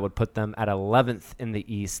projections, that would put them at 11th in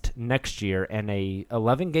the East next year and a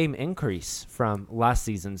 11-game increase from last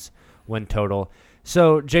season's win total.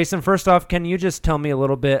 So, Jason, first off, can you just tell me a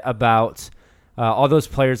little bit about all those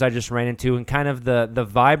players I just ran into and kind of the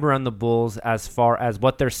vibe around the Bulls as far as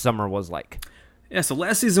what their summer was like? Yeah, so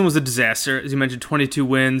last season was a disaster. As you mentioned, 22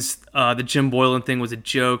 wins. The Jim Boylan thing was a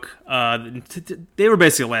joke. They were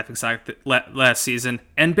basically a laughingstock last season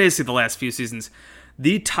and basically the last few seasons.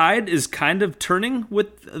 The tide is kind of turning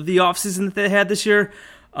with the offseason that they had this year.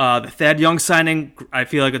 The Thad Young signing, I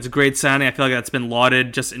feel like it's a great signing. I feel like that's been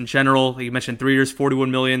lauded just in general. Like you mentioned, 3 years, $41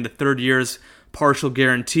 million. The third year's partial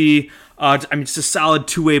guarantee. Just a solid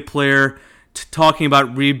two-way player. Talking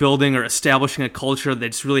about rebuilding or establishing a culture, they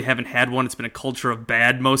just really haven't had one. It's been a culture of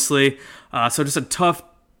bad mostly. So just a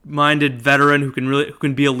tough-minded veteran who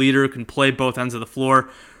can be a leader, who can play both ends of the floor.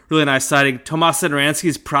 Really nice signing. Tomas Satoransky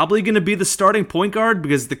is probably going to be the starting point guard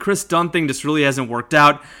because the Chris Dunn thing just really hasn't worked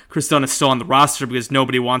out. Chris Dunn is still on the roster because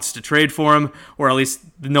nobody wants to trade for him, or at least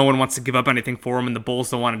no one wants to give up anything for him, and the Bulls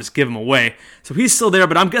don't want to just give him away. So he's still there,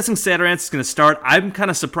 but I'm guessing Satoransky is going to start. I'm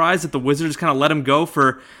kind of surprised that the Wizards kind of let him go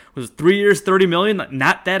for 3 years, $30 million.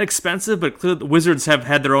 Not that expensive, but clearly the Wizards have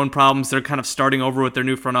had their own problems. They're kind of starting over with their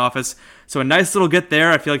new front office. So a nice little get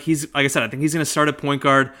there. I feel like I think he's going to start at point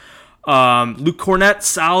guard. Luke Cornett,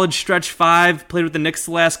 solid stretch 5, played with the Knicks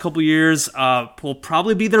the last couple years. Will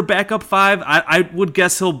probably be their backup 5. I would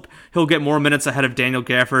guess he'll get more minutes ahead of Daniel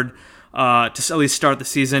Gafford to at least start the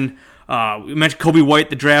season. We mentioned Kobe White,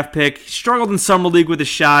 the draft pick. He struggled in summer league with his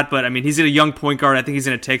shot, but I mean he's a young point guard. I think he's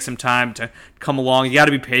going to take some time to come along. You got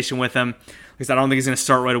to be patient with him. Because I don't think he's going to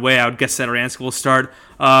start right away. I would guess Satoransky will start.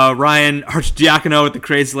 Ryan Arcidiacono with the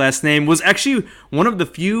crazy last name was actually one of the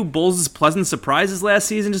few Bulls' pleasant surprises last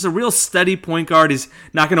season. Just a real steady point guard. He's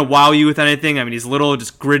not going to wow you with anything. I mean, he's little,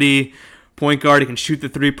 just gritty point guard. He can shoot the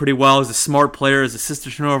three pretty well. He's a smart player. His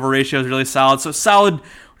assist-to-turnover ratio is really solid. So solid,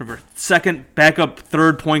 whatever, second, backup,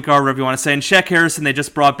 third point guard, whatever you want to say. And Shaq Harrison they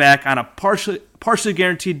just brought back on a partially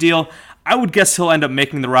guaranteed deal. I would guess he'll end up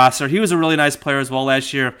making the roster. He was a really nice player as well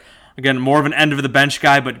last year. Again, more of an end-of-the-bench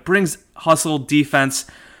guy, but brings hustle, defense.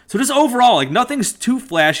 So just overall, like nothing's too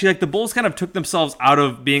flashy. Like the Bulls kind of took themselves out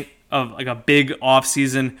of being like a big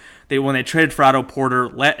offseason. When they traded for Otto Porter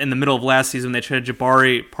in the middle of last season, they traded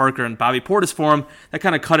Jabari Parker and Bobby Portis for him. That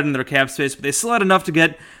kind of cut into their cap space, but they still had enough to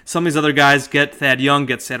get some of these other guys, get Thad Young,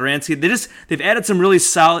 get Satoransky. They've added some really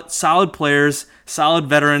solid players, solid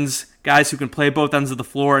veterans, guys who can play both ends of the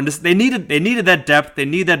floor, and just they needed that depth. They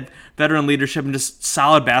need that veteran leadership and just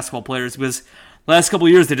solid basketball players because the last couple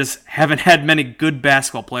of years they just haven't had many good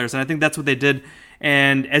basketball players, and I think that's what they did.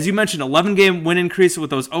 And as you mentioned, 11-game win increase with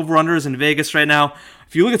those over-unders in Vegas right now.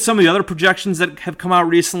 If you look at some of the other projections that have come out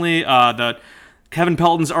recently, the Kevin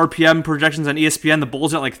Pelton's RPM projections on ESPN, the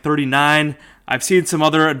Bulls are at like 39. I've seen some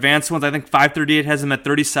other advanced ones. I think 538 has them at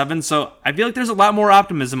 37. So I feel like there's a lot more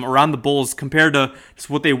optimism around the Bulls compared to just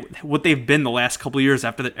what they've been the last couple of years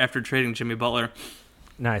after trading Jimmy Butler.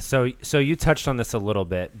 Nice. So you touched on this a little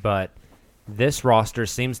bit, but this roster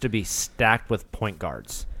seems to be stacked with point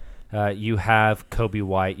guards. You have Kobe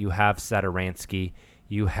White, you have Satoransky,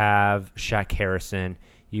 you have Shaq Harrison,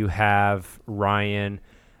 you have Ryan.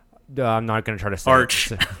 I'm not going to try to say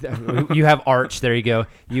Arch. You have Arch. There you go.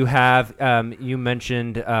 You have you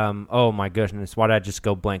mentioned. Oh my goodness, why did I just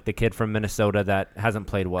go blank? The kid from Minnesota that hasn't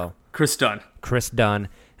played well. Chris Dunn.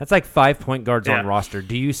 That's like 5 point guards on roster.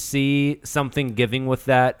 Do you see something giving with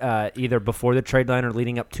that either before the trade deadline or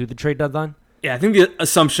leading up to the trade deadline? Yeah, I think the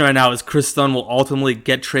assumption right now is Chris Dunn will ultimately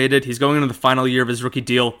get traded. He's going into the final year of his rookie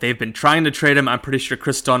deal. They've been trying to trade him. I'm pretty sure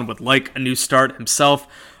Chris Dunn would like a new start himself.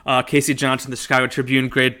 Casey Johnson, the Chicago Tribune,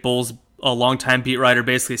 great Bulls longtime beat writer,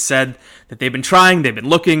 basically said that they've been trying, they've been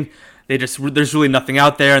looking, there's really nothing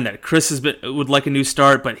out there, and that Chris would like a new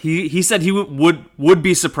start. But he said he would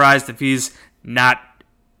be surprised if he's not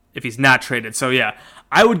traded. So yeah,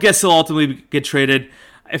 I would guess he'll ultimately get traded.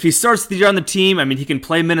 If he starts the year on the team, I mean, he can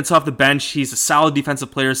play minutes off the bench. He's a solid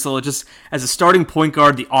defensive player still. Just as a starting point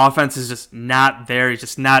guard, the offense is just not there. He's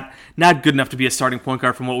just not good enough to be a starting point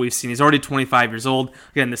guard from what we've seen. He's already 25 years old.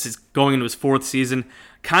 Again, this is going into his 4th season.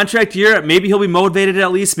 Contract year, maybe he'll be motivated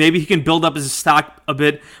at least. Maybe he can build up his stock a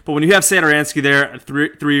bit. But when you have Satoransky there, a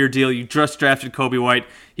 3-year deal, you just drafted Kobe White,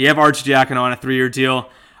 you have Arcidiacono on a 3-year deal,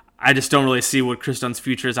 I just don't really see what Chris Dunn's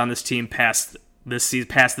future is on this team past this season,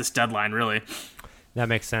 past this deadline, really. That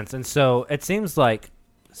makes sense. And so it seems like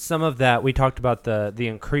some of that, we talked about the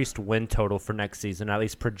increased win total for next season, at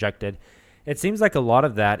least projected. It seems like a lot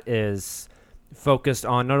of that is focused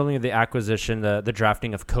on not only the acquisition, the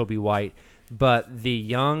drafting of Kobe White, but the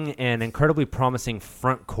young and incredibly promising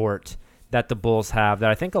front court that the Bulls have that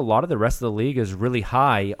I think a lot of the rest of the league is really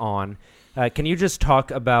high on. Can you just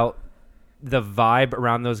talk about the vibe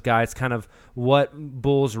around those guys, kind of what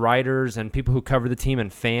Bulls writers and people who cover the team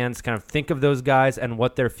and fans kind of think of those guys and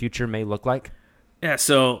what their future may look like? Yeah,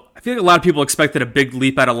 so I feel like a lot of people expected a big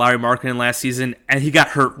leap out of Lauri Markkanen last season, and he got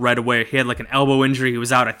hurt right away. He had like an elbow injury. He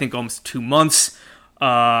was out, I think, almost 2 months.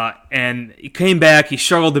 And he came back. He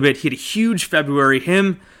struggled a bit. He had a huge February.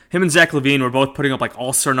 Him, him and Zach LaVine were both putting up like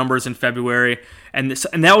all-star numbers in February, and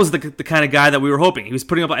that was the kind of guy that we were hoping. He was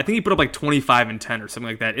putting up, I think he put up like 25 and 10 or something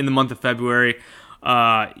like that in the month of February.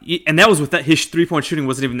 And that was with that his 3-point shooting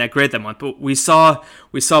wasn't even that great that month. But we saw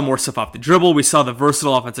more stuff off the dribble. We saw the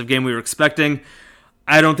versatile offensive game we were expecting.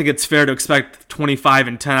 I don't think it's fair to expect 25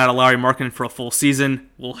 and 10 out of Lauri Markkanen for a full season.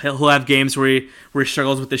 He'll have games where he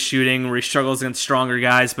struggles with the shooting, where he struggles against stronger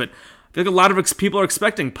guys, but I think a lot of people are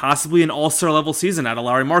expecting possibly an all-star level season out of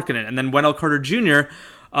Lauri Markkanen. And then Wendell Carter Jr.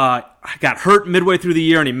 Got hurt midway through the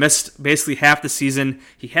year, and he missed basically half the season.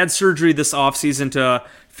 He had surgery this offseason to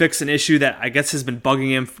fix an issue that I guess has been bugging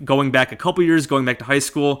him going back a couple years, going back to high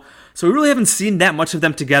school. So we really haven't seen that much of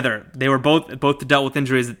them together. They were both dealt with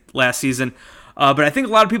injuries last season. But I think a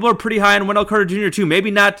lot of people are pretty high on Wendell Carter Jr. too.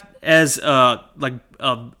 Maybe not as like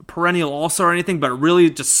a perennial all-star or anything, but really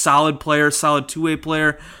just solid player, solid two-way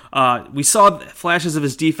player. We saw flashes of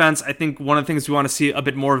his defense. I think one of the things we want to see a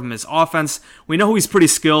bit more of him is offense. We know he's pretty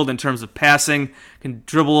skilled in terms of passing, can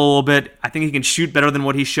dribble a little bit. I think he can shoot better than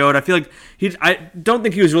what he showed. I feel like I don't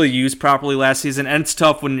think he was really used properly last season, and it's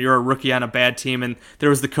tough when you're a rookie on a bad team and there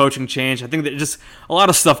was the coaching change. I think that just a lot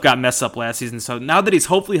of stuff got messed up last season. So now that he's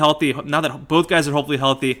hopefully healthy, now that both guys are hopefully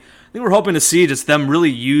healthy, I think we're hoping to see just them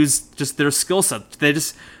really use just their skill set. They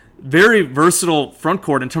just very versatile front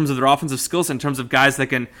court in terms of their offensive skills, in terms of guys that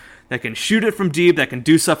can shoot it from deep, that can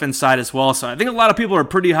do stuff inside as well. So I think a lot of people are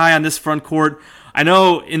pretty high on this front court. I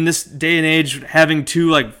know in this day and age, having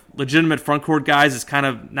two like legitimate front court guys is kind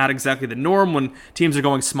of not exactly the norm when teams are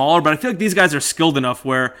going smaller, but I feel like these guys are skilled enough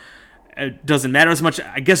where it doesn't matter as much.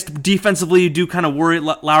 I guess defensively you do kind of worry.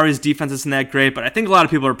 Lowry's defense isn't that great, but I think a lot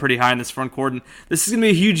of people are pretty high in this front court, and this is going to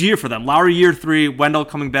be a huge year for them. Lowry year 3, Wendell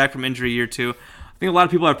coming back from injury year 2. I think a lot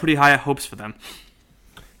of people have pretty high hopes for them.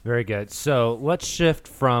 Very good. So let's shift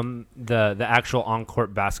from the actual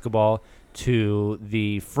on-court basketball to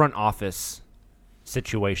the front office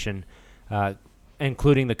situation,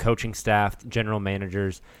 including the coaching staff, general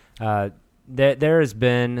managers. There has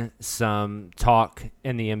been some talk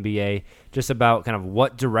in the NBA just about kind of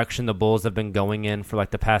what direction the Bulls have been going in for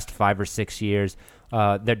like the past 5 or 6 years,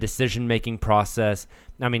 their decision-making process.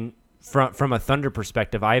 I mean, from a Thunder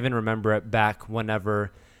perspective, I even remember it back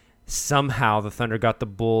whenever somehow the Thunder got the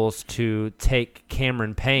Bulls to take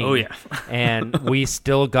Cameron Payne. Oh, yeah. And we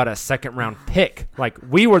still got a second-round pick. Like,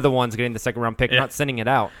 we were the ones getting the second-round pick, not sending it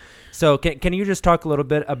out. So can you just talk a little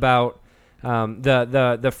bit about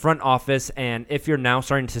the front office, and if you're now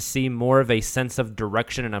starting to see more of a sense of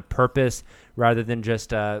direction and a purpose rather than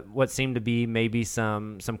just what seemed to be maybe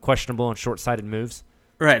some questionable and short-sighted moves?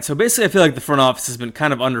 Right, so basically I feel like the front office has been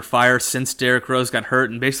kind of under fire since Derrick Rose got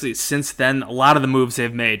hurt, and basically since then, a lot of the moves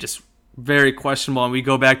they've made just very questionable, and we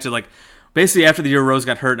go back to like basically after the year Rose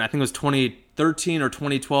got hurt, and I think it was 2013 or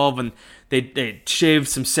 2012, and they shaved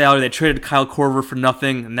some salary, they traded Kyle Korver for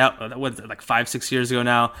nothing, and that was like 5-6 years ago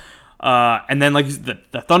now, and then like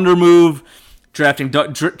the Thunder move, trading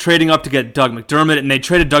up to get Doug McDermott, and they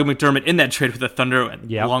traded Doug McDermott in that trade with the Thunder,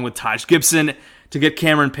 along with Taj Gibson, to get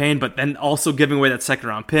Cameron Payne, but then also giving away that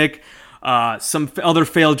second-round pick. Some other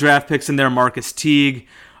failed draft picks in there, Marcus Teague,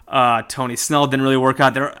 Tony Snell didn't really work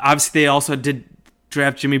out. Obviously, they also did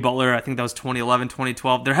draft Jimmy Butler. I think that was 2011,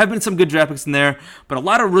 2012. There have been some good draft picks in there, but a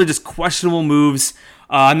lot of really just questionable moves.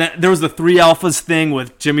 And then there was the 3 alphas thing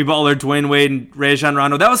with Jimmy Butler, Dwayne Wade, and Rajon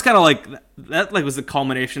Rondo. That was kind of like that. Like was the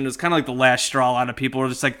culmination. It was kind of like the last straw. A lot of people were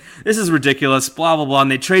just like, "This is ridiculous," blah blah blah.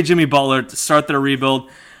 And they trade Jimmy Butler to start their rebuild.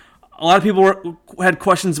 A lot of people had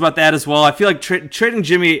questions about that as well. I feel like trading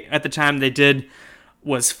Jimmy at the time they did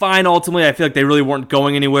was fine ultimately. I feel like they really weren't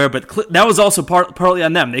going anywhere, but that was also partly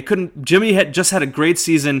on them. They couldn't. Jimmy had just had a great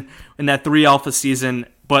season in that 3 alpha season,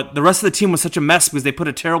 but the rest of the team was such a mess because they put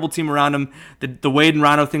a terrible team around him. The Wade and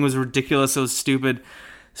Rondo thing was ridiculous. It was stupid.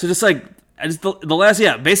 So just like the last,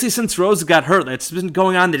 basically since Rose got hurt, it's been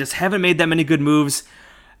going on. They just haven't made that many good moves.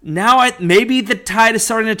 Now, maybe the tide is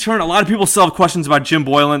starting to turn. A lot of people still have questions about Jim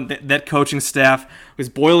Boylan, that coaching staff, because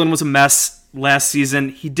Boylan was a mess last season.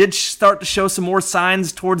 He did start to show some more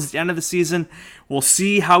signs towards the end of the season. We'll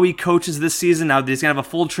see how he coaches this season. Now that he's going to have a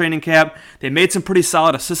full training camp. They made some pretty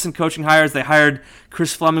solid assistant coaching hires. They hired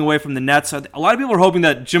Chris Fleming away from the Nets. So a lot of people are hoping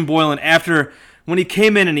that Jim Boylan, when he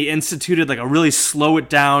came in and he instituted like a really slow it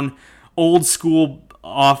down, old school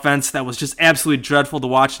offense that was just absolutely dreadful to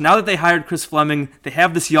watch. Now that they hired Chris Fleming, they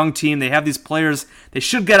have this young team, they have these players, they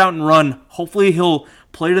should get out and run. Hopefully he'll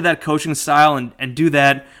play to that coaching style and do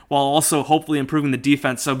that while also hopefully improving the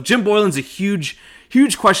defense. So Jim Boylan's a huge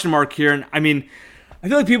question mark here. And I mean, I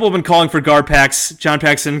feel like people have been calling for Gar Pax, John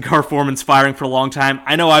Paxson, Gar Forman's firing for a long time.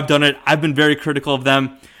 I know I've done it. I've been very critical of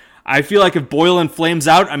them. I feel like if Boylan flames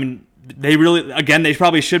out, I mean, they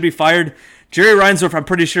probably should be fired. Jerry Reinsdorf, I'm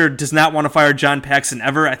pretty sure, does not want to fire John Paxson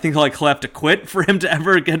ever. I think he'll have to quit for him to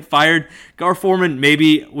ever get fired. Gar Forman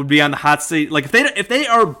maybe would be on the hot seat. Like if they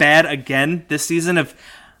are bad again this season, if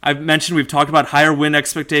I've mentioned we've talked about higher win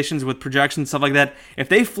expectations with projections, stuff like that. If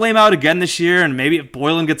they flame out again this year, and maybe if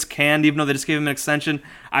Boylan gets canned, even though they just gave him an extension,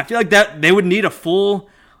 I feel like that they would need a full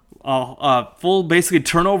basically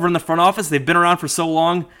turnover in the front office. They've been around for so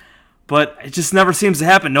long, but it just never seems to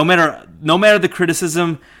happen. No matter the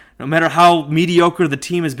criticism, no matter how mediocre the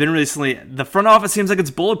team has been recently, the front office seems like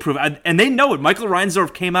it's bulletproof, and they know it. Michael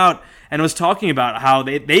Reinsdorf came out and was talking about how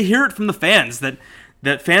they hear it from the fans that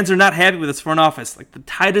fans are not happy with this front office. Like the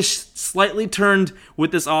tide is slightly turned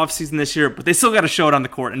with this offseason this year, but they still got to show it on the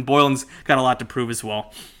court, and Boylan's got a lot to prove as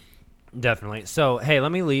well. Definitely. So, hey,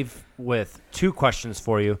 let me leave with 2 questions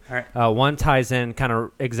for you. All right. One ties in kind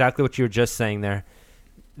of exactly what you were just saying there.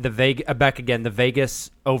 The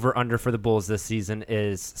Vegas over-under for the Bulls this season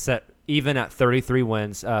is set even at 33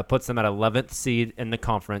 wins, puts them at 11th seed in the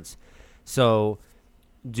conference. So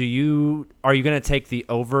are you going to take the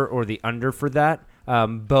over or the under for that,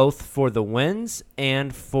 both for the wins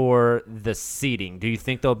and for the seeding? Do you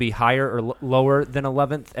think they'll be higher or lower than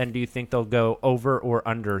 11th, and do you think they'll go over or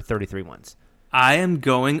under 33 wins? I am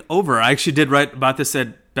going over. I actually did write about this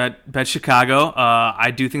at Bet Chicago. I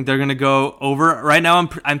do think they're going to go over. Right now,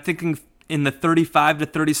 I'm thinking in the 35 to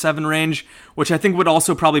 37 range, which I think would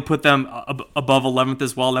also probably put them above 11th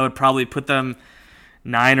as well. That would probably put them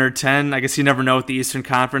 9 or 10. I guess you never know with the Eastern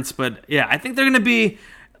Conference, but yeah, I think they're going to be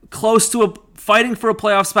close to fighting for a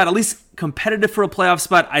playoff spot, at least competitive for a playoff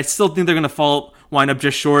spot. I still think they're going to wind up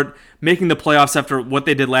just short. Making the playoffs after what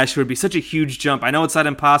they did last year would be such a huge jump. I know it's not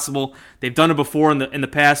impossible. They've done it before in the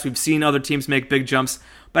past. We've seen other teams make big jumps,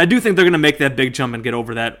 but I do think they're going to make that big jump and get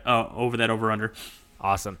over that over-under.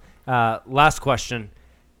 Awesome. Last question.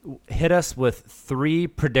 Hit us with 3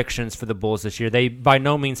 predictions for the Bulls this year. They by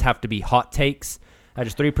no means have to be hot takes.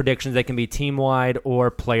 Just 3 predictions. They can be team-wide or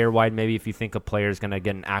player-wide, maybe if you think a player is going to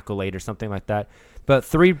get an accolade or something like that. But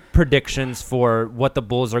 3 predictions for what the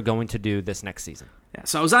Bulls are going to do this next season. Yeah,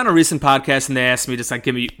 so I was on a recent podcast, and they asked me just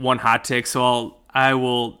give me one hot take, so I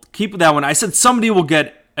will keep with that one. I said somebody will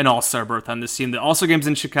get an all-star berth on this team. The All-Star game's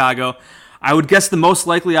in Chicago. I would guess the most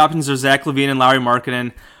likely options are Zach LaVine and Lauri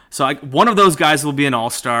Markkanen. So one of those guys will be an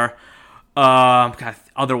all-star.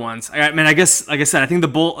 Other ones. I guess, like I said, I think the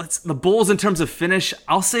Bulls in terms of finish,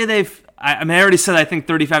 I'll say I already said I think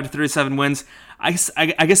 35 to 37 wins. I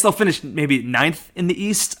guess they'll finish maybe 9th in the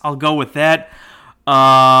East. I'll go with that.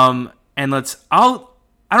 I don't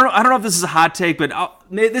know if this is a hot take, but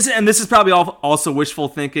this is probably also wishful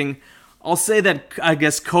thinking. I'll say that I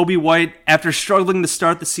guess Kobe White, after struggling to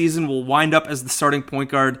start the season, will wind up as the starting point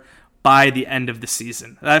guard by the end of the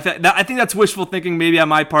season. I think that's wishful thinking maybe on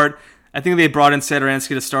my part. I think they brought in Satoransky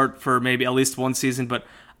to start for maybe at least one season, but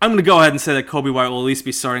I'm going to go ahead and say that Kobe White will at least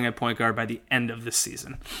be starting at point guard by the end of this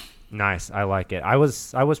season. Nice. I like it. I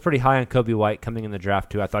was pretty high on Kobe White coming in the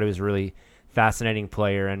draft too. I thought he was a really fascinating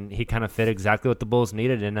player, and he kind of fit exactly what the Bulls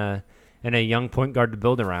needed in a young point guard to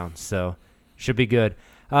build around. So should be good.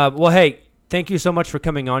 Well, hey, thank you so much for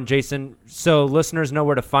coming on, Jason. So listeners know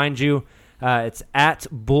where to find you. It's at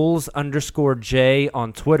Bulls_J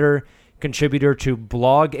on Twitter. Contributor to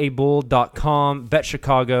blogabull.com, Bet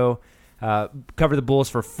Chicago, cover the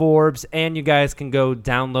Bulls for Forbes, and you guys can go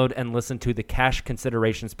download and listen to the Cash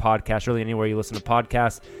Considerations podcast, really anywhere you listen to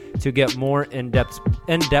podcasts, to get more in-depth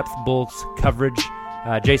Bulls coverage.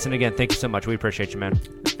 Jason, again, thank you so much. We appreciate you, man.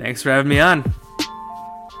 Thanks for having me on.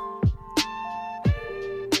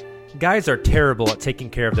 Guys are terrible at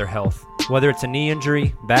taking care of their health. Whether it's a knee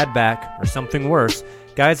injury, bad back, or something worse,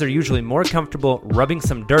 guys are usually more comfortable rubbing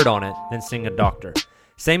some dirt on it than seeing a doctor.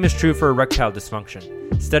 Same is true for erectile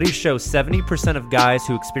dysfunction. Studies show 70% of guys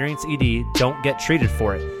who experience ED don't get treated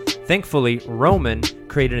for it. Thankfully, Roman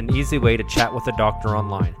created an easy way to chat with a doctor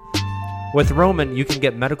online. With Roman, you can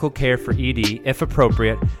get medical care for ED, if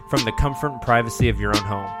appropriate, from the comfort and privacy of your own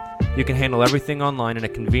home. You can handle everything online in a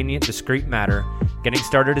convenient, discreet manner. Getting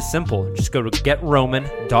started is simple. Just go to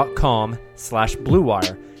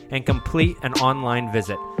getroman.com/bluewire and complete an online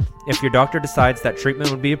visit. If your doctor decides that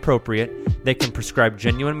treatment would be appropriate, they can prescribe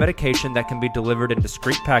genuine medication that can be delivered in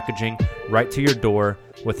discreet packaging right to your door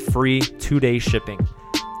with free 2-day shipping.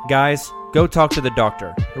 Guys, go talk to the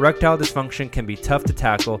doctor. Erectile dysfunction can be tough to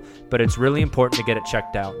tackle, but it's really important to get it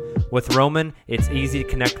checked out. With Roman, it's easy to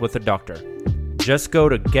connect with a doctor. Just go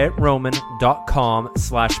to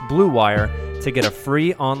getroman.com/bluewire to get a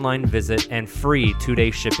free online visit and free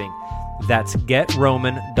 2-day shipping. That's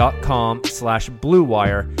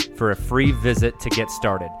getroman.com/bluewire for a free visit to get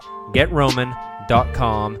started. Getroman.com/bluewire.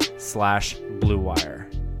 LockedOn.com/Blue Wire.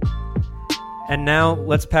 And now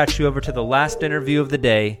let's patch you over to the last interview of the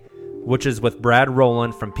day, which is with Brad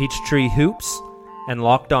Rowland from Peachtree Hoops and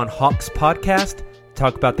Locked On Hawks podcast to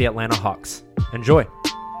talk about the Atlanta Hawks. Enjoy.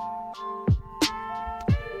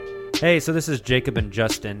 Hey, so this is Jacob and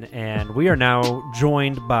Justin, and we are now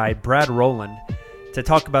joined by Brad Rowland to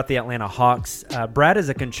talk about the Atlanta Hawks. Brad is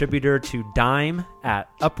a contributor to Dime at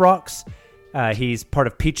Uprocks. He's part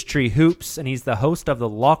of Peachtree Hoops, and he's the host of the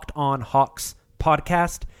Locked On Hawks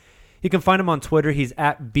podcast. You can find him on Twitter. He's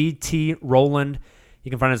at BT Rowland. You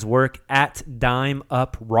can find his work at Dime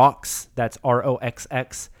Up Rocks. That's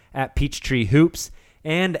ROXX at Peachtree Hoops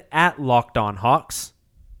and at Locked On Hawks.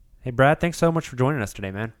 Hey, Brad, thanks so much for joining us today,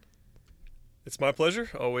 man. It's my pleasure.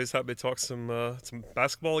 Always happy to talk some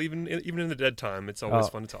basketball, even in the dead time. It's always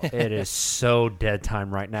fun to talk. It is so dead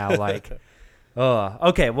time right now.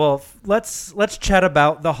 Okay. Well, let's chat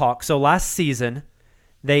about the Hawks. So last season,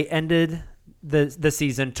 they ended the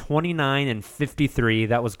season 29-53.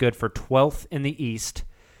 That was good for 12th in the East.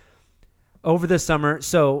 Over the summer,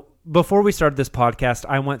 so before we started this podcast,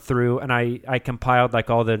 I went through and I compiled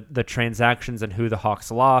like all the transactions and who the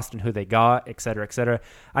Hawks lost and who they got, et cetera, et cetera.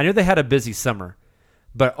 I knew they had a busy summer,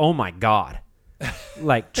 but oh my God,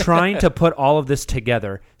 like trying to put all of this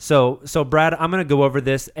together. So Brad, I'm going to go over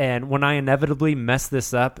this, and when I inevitably mess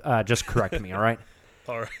this up, just correct me, all right?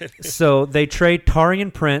 All right. So they trade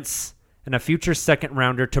Taurean Prince and a future second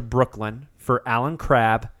rounder to Brooklyn for Alan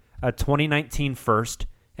Crabb, a 2019 first,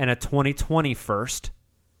 and a 2020 first.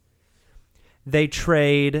 They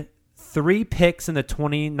trade 3 picks in the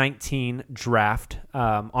 2019 draft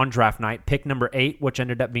on draft night. Pick number 8, which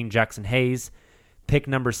ended up being Jackson Hayes. Pick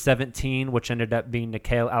number 17, which ended up being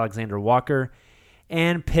Nickeil Alexander-Walker.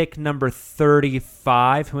 And pick number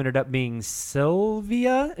 35, who ended up being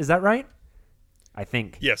Sylvia. Is that right? I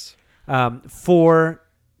think. Yes. For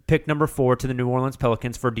pick number 4 to the New Orleans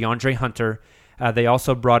Pelicans for DeAndre Hunter. They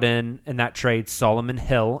also brought in that trade Solomon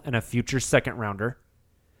Hill and a future second rounder.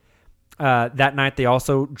 That night, they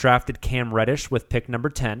also drafted Cam Reddish with pick number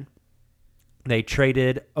 10. They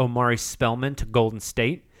traded Omari Spellman to Golden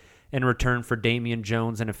State in return for Damian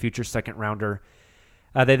Jones and a future second rounder.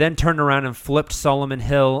 They then turned around and flipped Solomon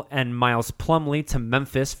Hill and Miles Plumlee to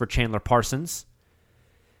Memphis for Chandler Parsons.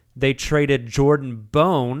 They traded Jordan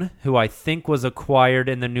Bone, who I think was acquired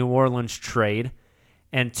in the New Orleans trade,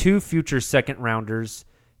 and 2 future second rounders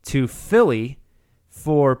to Philly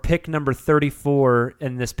for pick number 34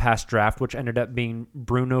 in this past draft, which ended up being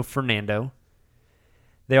Bruno Fernando.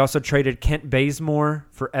 They also traded Kent Bazemore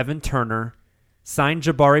for Evan Turner, signed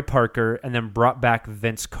Jabari Parker, and then brought back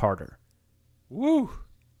Vince Carter. Woo!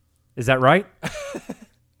 Is that right?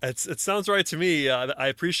 It sounds right to me. I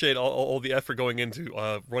appreciate all the effort going into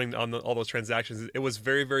running on all those transactions. It was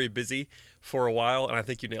very, very busy for a while, and I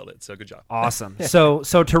think you nailed it. So good job. Awesome. So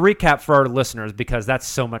to recap for our listeners, because that's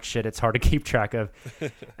so much shit, it's hard to keep track of.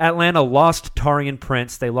 Atlanta lost Taurean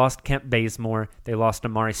Prince. They lost Kent Bazemore. They lost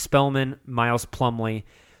Omari Spellman, Miles Plumlee,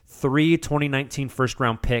 3 2019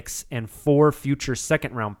 first-round picks, and 4 future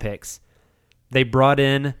second-round picks. They brought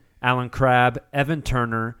in Alan Crabb, Evan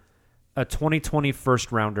Turner, a 2020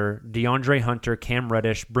 first-rounder, DeAndre Hunter, Cam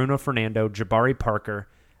Reddish, Bruno Fernando, Jabari Parker,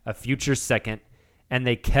 a future second, and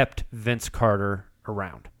they kept Vince Carter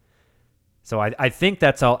around. So I think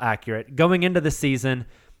that's all accurate. Going into the season,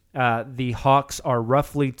 the Hawks are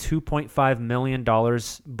roughly $2.5 million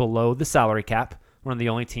below the salary cap, one of the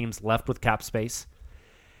only teams left with cap space.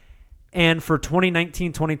 And for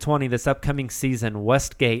 2019-2020, this upcoming season,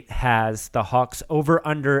 Westgate has the Hawks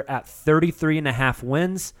over-under at 33.5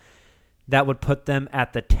 wins. That would put them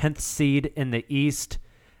at the 10th seed in the East.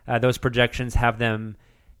 Those projections have them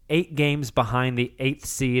 8 games behind the 8th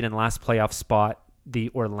seed and last playoff spot, the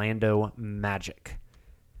Orlando Magic.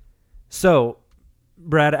 So,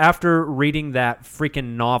 Brad, after reading that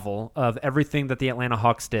freaking novel of everything that the Atlanta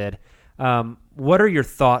Hawks did, what are your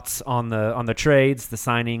thoughts on the trades, the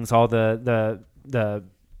signings, all the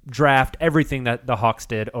draft, everything that the Hawks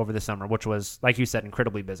did over the summer, which was, like you said,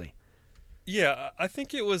 incredibly busy? Yeah, I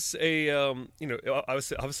think it was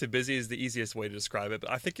obviously busy is the easiest way to describe it, but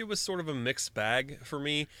I think it was sort of a mixed bag for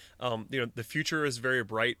me. The future is very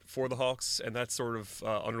bright for the Hawks, and that sort of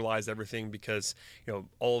underlies everything because,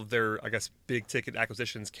 all of their, I guess, big ticket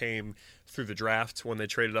acquisitions came through the draft when they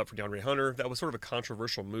traded up for DeAndre Hunter. That was sort of a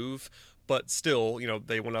controversial move But still,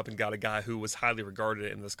 they went up and got a guy who was highly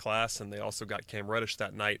regarded in this class, and they also got Cam Reddish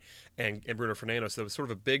that night and Bruno Fernando. So it was sort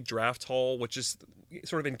of a big draft haul, which is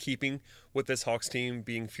sort of in keeping with this Hawks team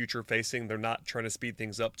being future-facing. They're not trying to speed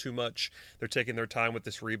things up too much. They're taking their time with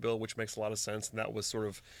this rebuild, which makes a lot of sense, and that was sort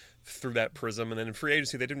of through that prism. And then in free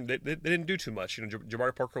agency, they didn't do too much.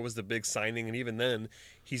 Jabari Parker was the big signing, and even then,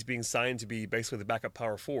 he's being signed to be basically the backup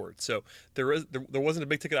power forward. So there wasn't a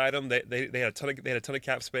big ticket item. They had a ton of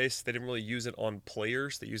cap space. They didn't really use it on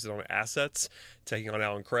players. They used it on assets, taking on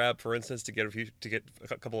Allen Crabbe, for instance, to get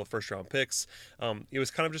a couple of first round picks. It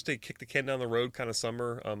was kind of just a kick the can down the road kind of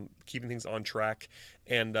summer, keeping things on track.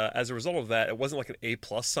 And as a result of that, it wasn't like an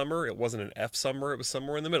A+ summer. It wasn't an F summer. It was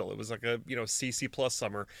somewhere in the middle. It was like a C+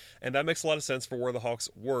 summer, and that makes a lot of sense for where the Hawks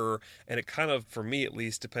were. And it kind of, for me at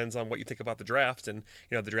least, depends on what you think about the draft. And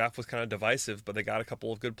the draft was kind of divisive, but they got a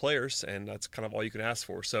couple of good players, and that's kind of all you can ask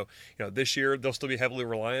for. So this year they'll still be heavily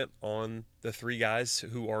reliant on the three guys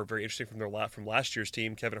who are very interesting from last year's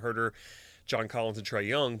team: Kevin Huerter, John Collins, and Trae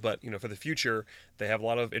Young. But for the future, they have a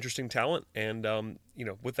lot of interesting talent, and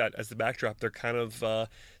with that as the backdrop, they're kind of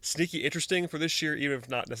sneaky interesting for this year, even if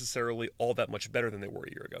not necessarily all that much better than they were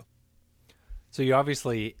a year ago. So you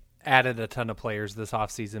obviously added a ton of players this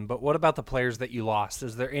offseason, but what about the players that you lost?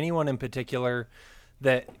 Is there anyone in particular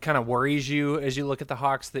that kind of worries you as you look at the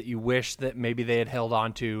Hawks that you wish that maybe they had held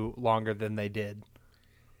on to longer than they did?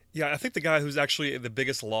 Yeah, I think the guy who's actually the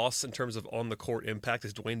biggest loss in terms of on-the-court impact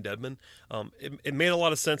is Dwayne Dedmon. It made a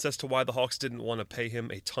lot of sense as to why the Hawks didn't want to pay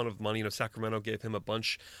him a ton of money. Sacramento gave him a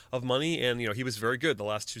bunch of money, and he was very good the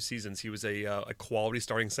last 2 seasons. He was a quality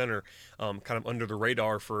starting center, kind of under the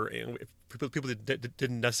radar for people that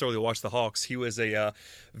didn't necessarily watch the Hawks. He was a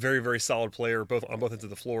very, very solid player on both ends of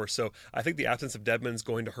the floor. So I think the absence of Dedmon is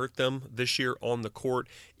going to hurt them this year on the court,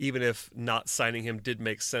 even if not signing him did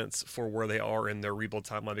make sense for where they are in their rebuild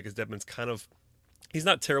timeline, because Dedmon's he's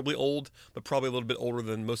not terribly old, but probably a little bit older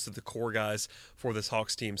than most of the core guys for this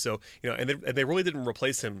Hawks team. So, and they really didn't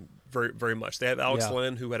replace him very, very much. They have Alex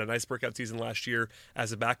Len, who had a nice breakout season last year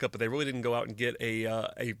as a backup, but they really didn't go out and get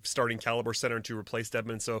a starting caliber center to replace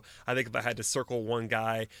Dedmon. So I think if I had to circle one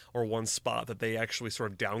guy or one spot that they actually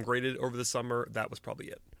sort of downgraded over the summer, that was probably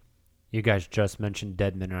it. You guys just mentioned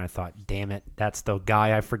Dedmon, and I thought, damn it, that's the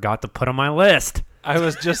guy I forgot to put on my list. I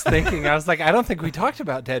was just thinking, I was like, I don't think we talked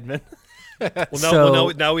about Dedmon.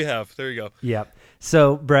 Now we have. There you go. Yep.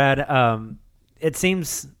 So, Brad, it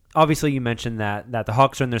seems obviously you mentioned that the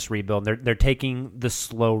Hawks are in this rebuild. They're taking the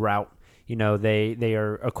slow route. They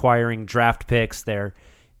are acquiring draft picks. They're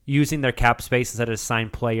using their cap space instead of sign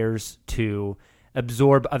players to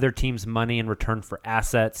absorb other teams' money in return for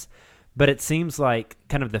assets. But it seems like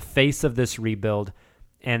kind of the face of this rebuild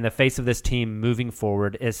and the face of this team moving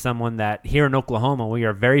forward is someone that here in Oklahoma we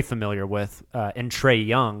are very familiar with in Trae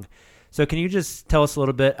Young. So can you just tell us a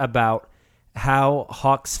little bit about how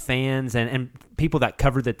Hawks fans and people that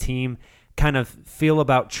cover the team kind of feel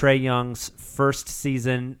about Trae Young's first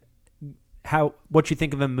season, what you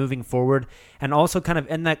think of him moving forward, and also kind of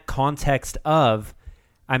in that context of,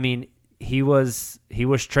 he was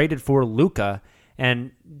traded for Luka,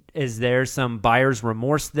 and is there some buyer's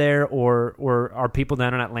remorse there, or are people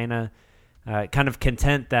down in Atlanta kind of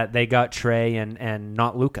content that they got Trae and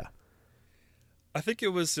not Luka? I think it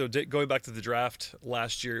was, going back to the draft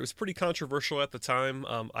last year, it was pretty controversial at the time.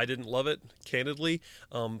 I didn't love it, candidly,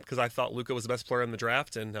 because I thought Luka was the best player in the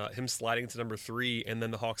draft, and him sliding to number 3 and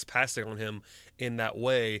then the Hawks passing on him in that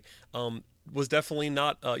way was definitely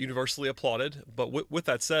not universally applauded. But with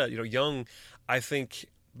that said, Young, I think,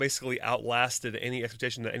 basically outlasted any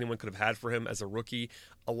expectation that anyone could have had for him as a rookie.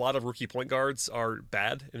 A lot of rookie point guards are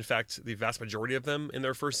bad. In fact, the vast majority of them in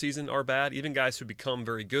their first season are bad. Even guys who become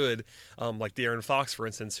very good, like De'Aaron Fox, for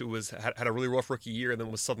instance, who had a really rough rookie year and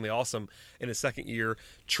then was suddenly awesome in his second year.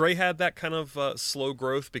 Trae had that kind of slow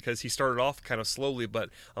growth because he started off kind of slowly,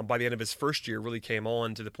 but by the end of his first year really came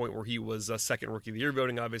on to the point where he was second rookie of the year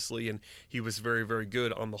voting, obviously, and he was very, very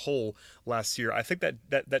good on the whole last year. I think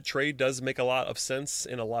that trade does make a lot of sense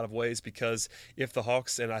in a lot of ways, because if the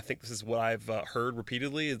Hawks, and I think this is what I've heard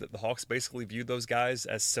repeatedly, is that the Hawks basically viewed those guys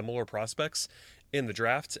as similar prospects in the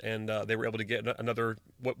draft, and they were able to get another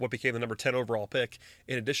what became the number 10 overall pick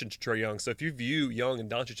in addition to Trae Young. So if you view Young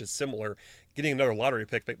and Doncic as similar, getting another lottery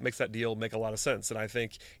pick makes that deal make a lot of sense. And I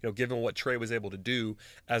think, given what Trae was able to do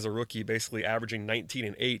as a rookie, basically averaging 19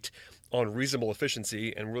 and 8 on reasonable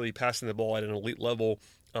efficiency and really passing the ball at an elite level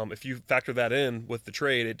if you factor that in with the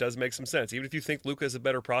trade, it does make some sense. Even if you think Luka is a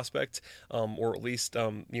better prospect, or at least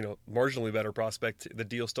marginally better prospect, the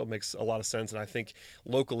deal still makes a lot of sense. And I think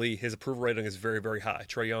locally his approval rating is very, very high.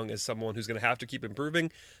 Trae Young is someone who's going to have to keep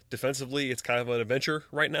improving. Defensively, it's kind of an adventure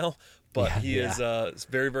right now, but he is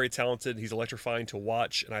very, very talented. He's electrifying to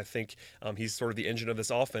watch, and I think he's sort of the engine of this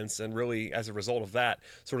offense. And really, as a result of that,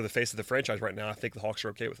 sort of the face of the franchise right now. I think the Hawks are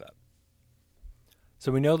okay with that.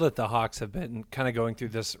 So we know that the Hawks have been kind of going through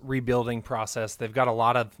this rebuilding process. They've got a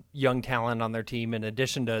lot of young talent on their team. In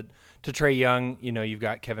addition to Trae Young, you've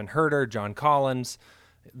got Kevin Huerter, John Collins,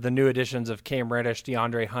 the new additions of Cam Reddish,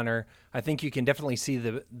 DeAndre Hunter. I think you can definitely see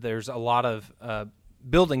there's a lot of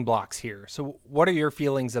building blocks here. So what are your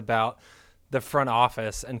feelings about the front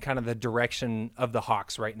office and kind of the direction of the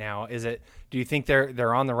Hawks right now? Do you think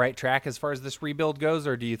they're on the right track as far as this rebuild goes,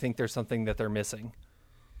 or do you think there's something that they're missing?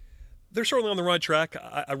 They're certainly on the right track.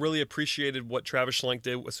 I really appreciated what Travis Schlenk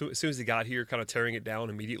did as soon as he got here, kind of tearing it down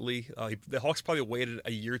immediately. The Hawks probably waited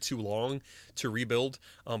a year too long to rebuild,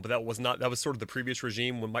 but that was sort of the previous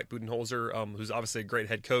regime when Mike Budenholzer, who's obviously a great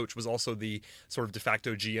head coach, was also the sort of de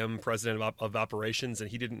facto GM, president of operations, and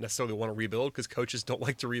he didn't necessarily want to rebuild because coaches don't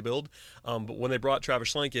like to rebuild. But when they brought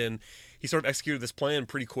Travis Schlenk in, he sort of executed this plan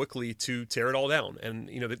pretty quickly to tear it all down. And,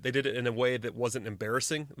 they did it in a way that wasn't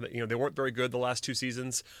embarrassing. They weren't very good the last 2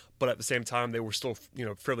 seasons, but at the same time, they were still,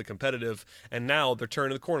 fairly competitive. And now they're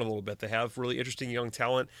turning the corner a little bit. They have really interesting young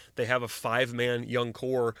talent. They have a 5-man young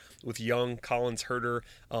core with Young, Collins, Huerter,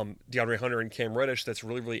 DeAndre Hunter, and Cam Reddish. That's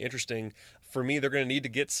really, really interesting. For me, they're going to need to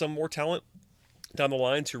get some more talent down the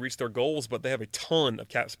line to reach their goals, but they have a ton of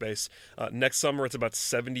cap space. Next summer, it's about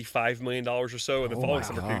 $75 million or so, and the following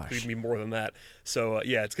summer could be more than that. So,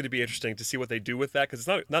 it's going to be interesting to see what they do with that, because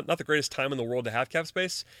it's not the greatest time in the world to have cap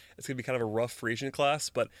space. It's going to be kind of a rough free agent class,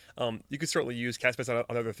 but you could certainly use cap space on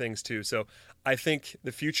other things too. So I think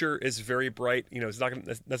the future is very bright. It's not going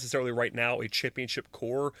to necessarily right now a championship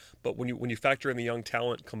core, but when you factor in the young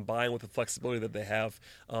talent combined with the flexibility that they have,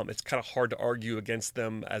 it's kind of hard to argue against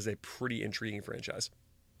them as a pretty intriguing franchise.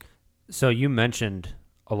 So you mentioned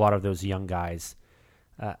a lot of those young guys,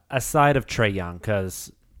 aside of Trae Young,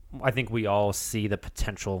 because I think we all see the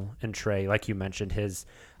potential in Trae. Like you mentioned,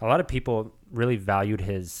 a lot of people really valued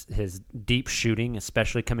his deep shooting,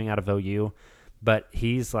 especially coming out of OU. But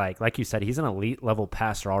he's like you said, he's an elite level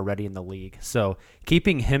passer already in the league. So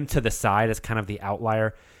keeping him to the side is kind of the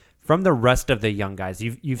outlier from the rest of the young guys.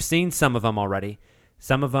 You've seen some of them already.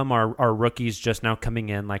 Some of them are rookies just now coming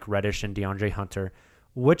in, like Reddish and DeAndre Hunter.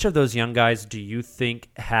 Which of those young guys do you think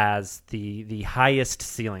has the highest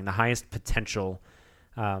ceiling, the highest potential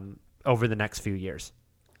over the next few years?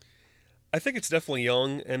 I think it's definitely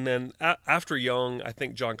Young, and then after Young, I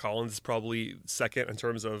think John Collins is probably second in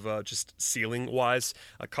terms of just ceiling-wise.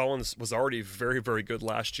 Collins was already very, very good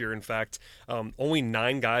last year. In fact, only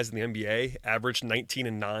 9 guys in the NBA averaged 19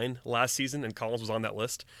 and 9 last season, and Collins was on that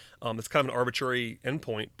list. It's kind of an arbitrary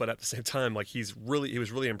endpoint, but at the same time, he was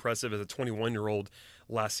really impressive as a 21-year-old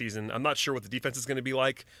last season. I'm not sure what the defense is going to be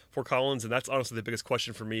like for Collins, and that's honestly the biggest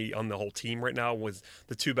question for me on the whole team right now. Was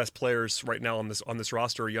the 2 best players right now on this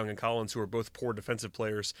roster are Young and Collins, who are both poor defensive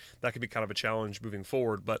players. That could be kind of a challenge moving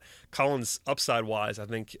forward. But Collins, upside-wise, I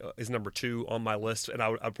think is number 2 on my list, and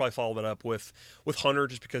I'd probably follow that up with Hunter,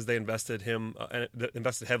 just because they invested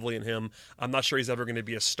heavily in him. I'm not sure he's ever going to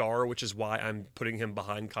be a star, which is why I'm putting him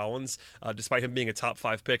behind Collins, despite him being a top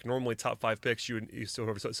 5 pick. Normally, top 5 picks you sort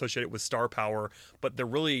of associate it with star power, but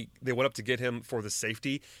they went up to get him for the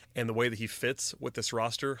safety and the way that he fits with this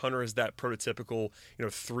roster. Hunter is that prototypical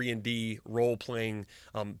 3-and-D role-playing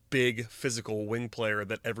big physical wing player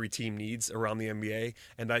that every team needs around the NBA,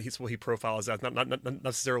 and that's what he profiles as. Not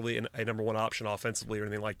necessarily a number 1 option offensively or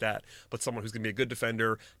anything like that, but someone who's going to be a good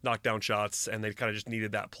defender, knock down shots, and they kind of just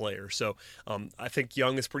needed that player. So I think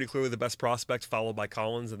Young is pretty clearly the best prospect, followed by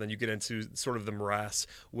Collins, and then you get into sort of the morass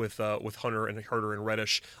with Hunter and Huerter and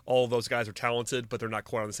Reddish. All of those guys are talented, but they're not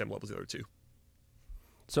quite on the same level as the other 2.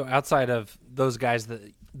 So outside of those guys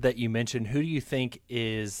that you mentioned, who do you think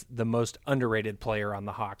is the most underrated player on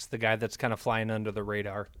the Hawks, the guy that's kind of flying under the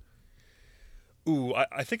radar? Ooh,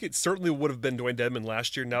 I think it certainly would have been Dwayne Dedmon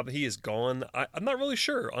last year. Now that he is gone, I'm not really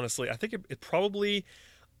sure, honestly. I think it probably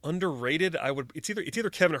underrated. It's either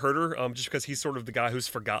Kevin Huerter, just because he's sort of the guy who's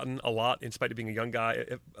forgotten a lot in spite of being a young guy.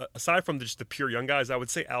 Aside from just the pure young guys, I would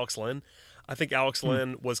say Alex Len. I think Alex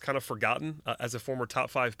Len was kind of forgotten as a former top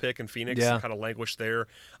 5 pick in Phoenix, and kind of languished there.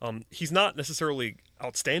 He's not necessarily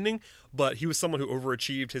outstanding, but he was someone who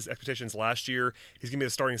overachieved his expectations last year. He's going to be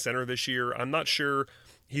the starting center this year. I'm not sure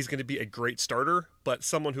he's going to be a great starter, but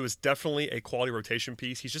someone who is definitely a quality rotation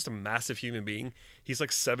piece. He's just a massive human being. He's like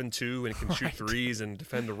 7'2" and can shoot threes and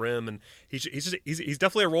defend the rim, and he's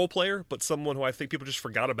definitely a role player, but someone who I think people just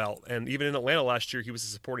forgot about. And even in Atlanta last year, he was a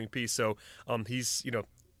supporting piece. So he's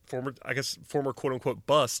former quote unquote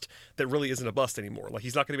bust that really isn't a bust anymore. Like,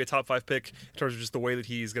 he's not going to be a top 5 pick in terms of just the way that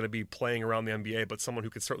he's going to be playing around the NBA, but someone who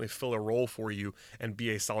could certainly fill a role for you and be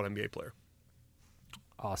a solid NBA player.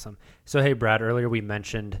 Awesome. So, hey, Brad, earlier we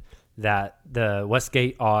mentioned that the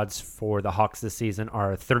Westgate odds for the Hawks this season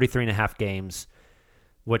are 33.5 games,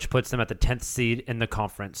 which puts them at the 10th seed in the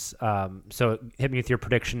conference. So hit me with your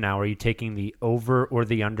prediction now. Are you taking the over or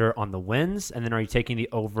the under on the wins? And then are you taking the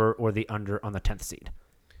over or the under on the 10th seed?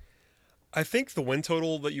 I think the win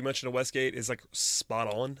total that you mentioned at Westgate is like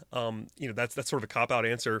spot on. That's sort of a cop-out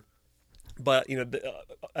answer. But,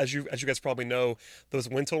 as you guys probably know, those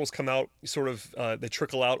win totals come out sort of, they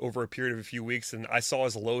trickle out over a period of a few weeks. And I saw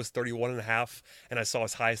as low as 31.5 and I saw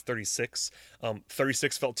as high as 36.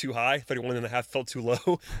 36 felt too high, 31.5 felt too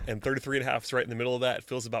low, and 33.5 is right in the middle of that. It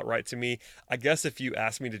feels about right to me. I guess if you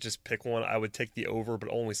asked me to just pick one, I would take the over, but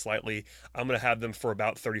only slightly. I'm going to have them for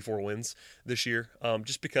about 34 wins this year,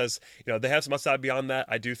 just because, they have some upside beyond that.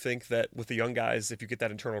 I do think that with the young guys, if you get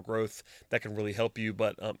that internal growth, that can really help you.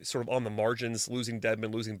 But sort of on the margins, losing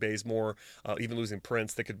Dedmon, losing Bazemore, even losing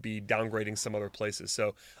Prince, that could be downgrading some other places.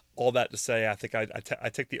 So all that to say, I think I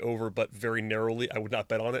take the over, but very narrowly. I would not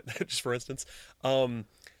bet on it, just for instance.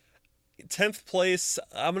 10th place,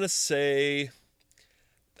 I'm going to say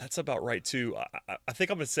that's about right too. I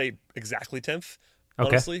think I'm going to say exactly 10th.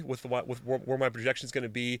 Honestly, with where my projection is going to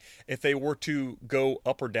be. If they were to go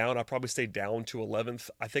up or down, I'd probably stay down to 11th.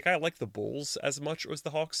 I think I like the Bulls as much as the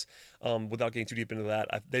Hawks. Without getting too deep into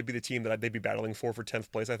that, they'd be the team that they'd be battling for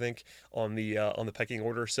 10th place, I think, on the pecking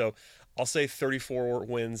order. So I'll say 34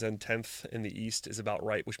 wins and 10th in the East is about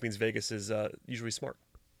right, which means Vegas is usually smart.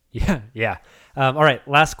 Yeah. All right,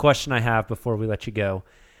 last question I have before we let you go.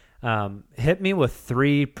 Hit me with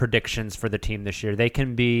 3 predictions for the team this year. They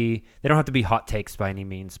don't have to be hot takes by any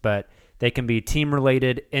means, but they can be team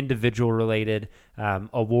related, individual related,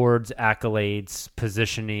 awards, accolades,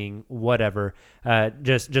 positioning, whatever.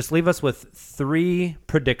 Just leave us with 3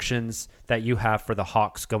 predictions that you have for the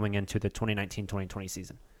Hawks going into the 2019-2020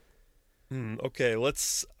 season. Okay,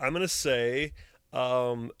 I'm going to say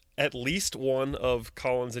at least one of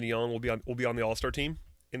Collins and Young will be on the All-Star team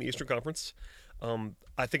in the Eastern Conference.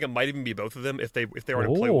 I think it might even be both of them if they were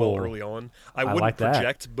to play well early on. I wouldn't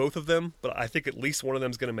project both of them, but I think at least one of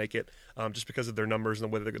them is going to make it, just because of their numbers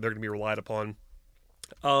and the way they're going to be relied upon.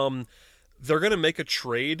 They're going to make a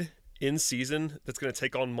trade in season that's going to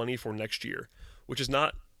take on money for next year, which is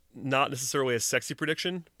not necessarily a sexy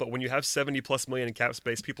prediction, but when you have $70+ million in cap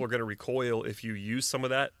space, people are going to recoil if you use some of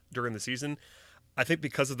that during the season. I think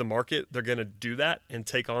because of the market, they're going to do that and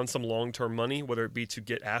take on some long-term money, whether it be to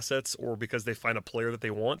get assets or because they find a player that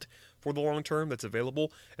they want for the long term that's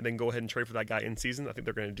available, and then go ahead and trade for that guy in season. I think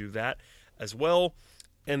they're going to do that as well.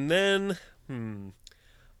 And then,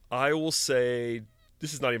 I will say,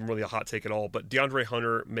 this is not even really a hot take at all, but DeAndre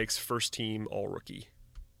Hunter makes first team All-Rookie.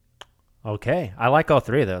 Okay, I like all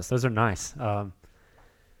 3 of those. Those are nice.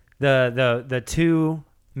 The 2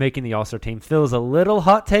 making the All-Star team feels a little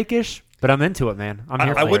hot take-ish, but I'm into it, man.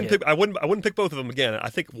 I wouldn't pick both of them again.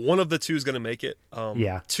 I think one of the 2 is going to make it.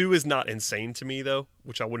 2 is not insane to me though,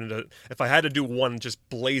 which I wouldn't. If I had to do one just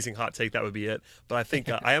blazing hot take, that would be it. But I think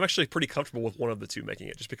I am actually pretty comfortable with one of the 2 making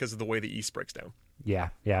it, just because of the way the East breaks down. Yeah,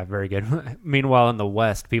 very good. Meanwhile, in the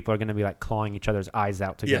West, people are going to be like clawing each other's eyes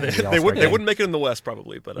out to get into the they All-Star game. wouldn't make it in the West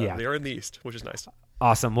probably, but they are in the East, which is nice.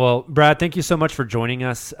 Awesome. Well, Brad, thank you so much for joining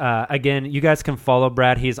us. Again, you guys can follow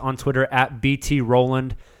Brad. He's on Twitter at BT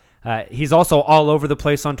Rowland. He's also all over the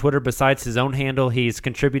place on Twitter. Besides his own handle, he's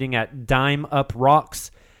contributing at Dime Up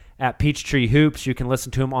Rocks, at Peachtree Hoops. You can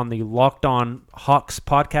listen to him on the Locked On Hawks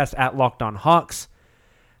podcast at Locked On Hawks.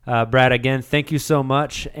 Brad, again, thank you so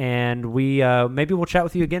much, and we maybe we'll chat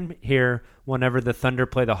with you again here whenever the Thunder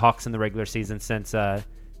play the Hawks in the regular season, since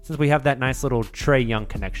we have that nice little Trae Young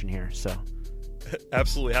connection here. So,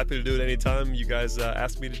 absolutely happy to do it anytime you guys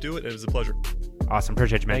asked me to do it. It was a pleasure. Awesome,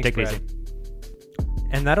 appreciate you, man. Thanks, Take Brad. it easy.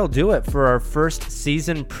 And that'll do it for our first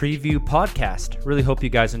season preview podcast. Really hope you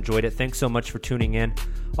guys enjoyed it. Thanks so much for tuning in.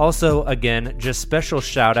 Also, again, just special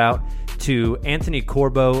shout out to Anthony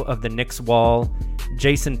Corbo of the Knicks Wall,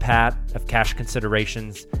 Jason Pat of Cash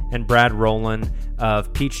Considerations, and Brad Rowland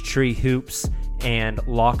of Peachtree Hoops and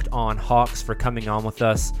Locked On Hawks for coming on with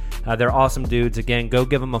us. They're awesome dudes. Again, go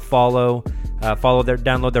give them a follow.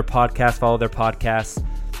 Download their podcast, follow their podcasts.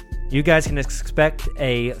 You guys can expect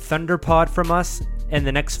a Thunder pod from us in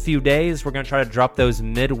the next few days. We're going to try to drop those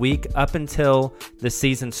midweek up until the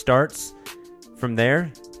season starts. From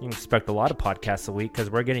there, you can expect a lot of podcasts a week because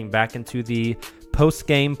we're getting back into the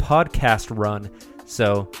post-game podcast run.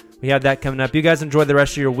 So we have that coming up. You guys enjoy the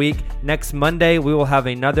rest of your week. Next Monday, we will have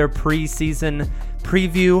another preseason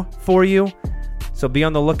preview for you. So be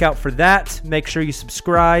on the lookout for that. Make sure you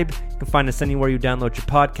subscribe. You can find us anywhere you download your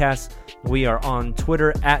podcasts. We are on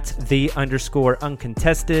Twitter at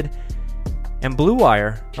 @the_uncontested. And Blue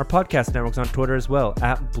Wire, our podcast network's on Twitter as well,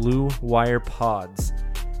 at Blue Wire Pods.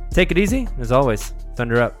 Take it easy. As always,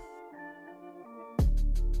 Thunder up.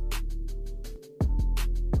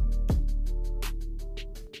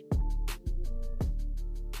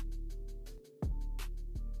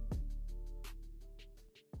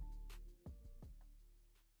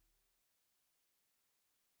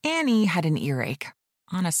 Annie had an earache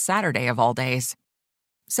on a Saturday of all days.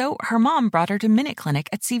 So her mom brought her to Minute Clinic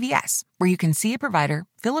at CVS, where you can see a provider,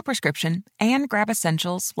 fill a prescription, and grab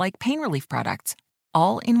essentials like pain relief products,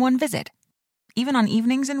 all in one visit. Even on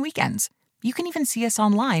evenings and weekends. You can even see us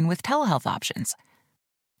online with telehealth options.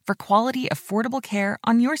 For quality, affordable care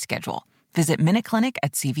on your schedule, visit Minute Clinic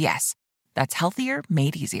at CVS. That's healthier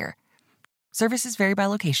made easier. Services vary by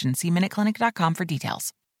location. See MinuteClinic.com for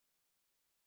details.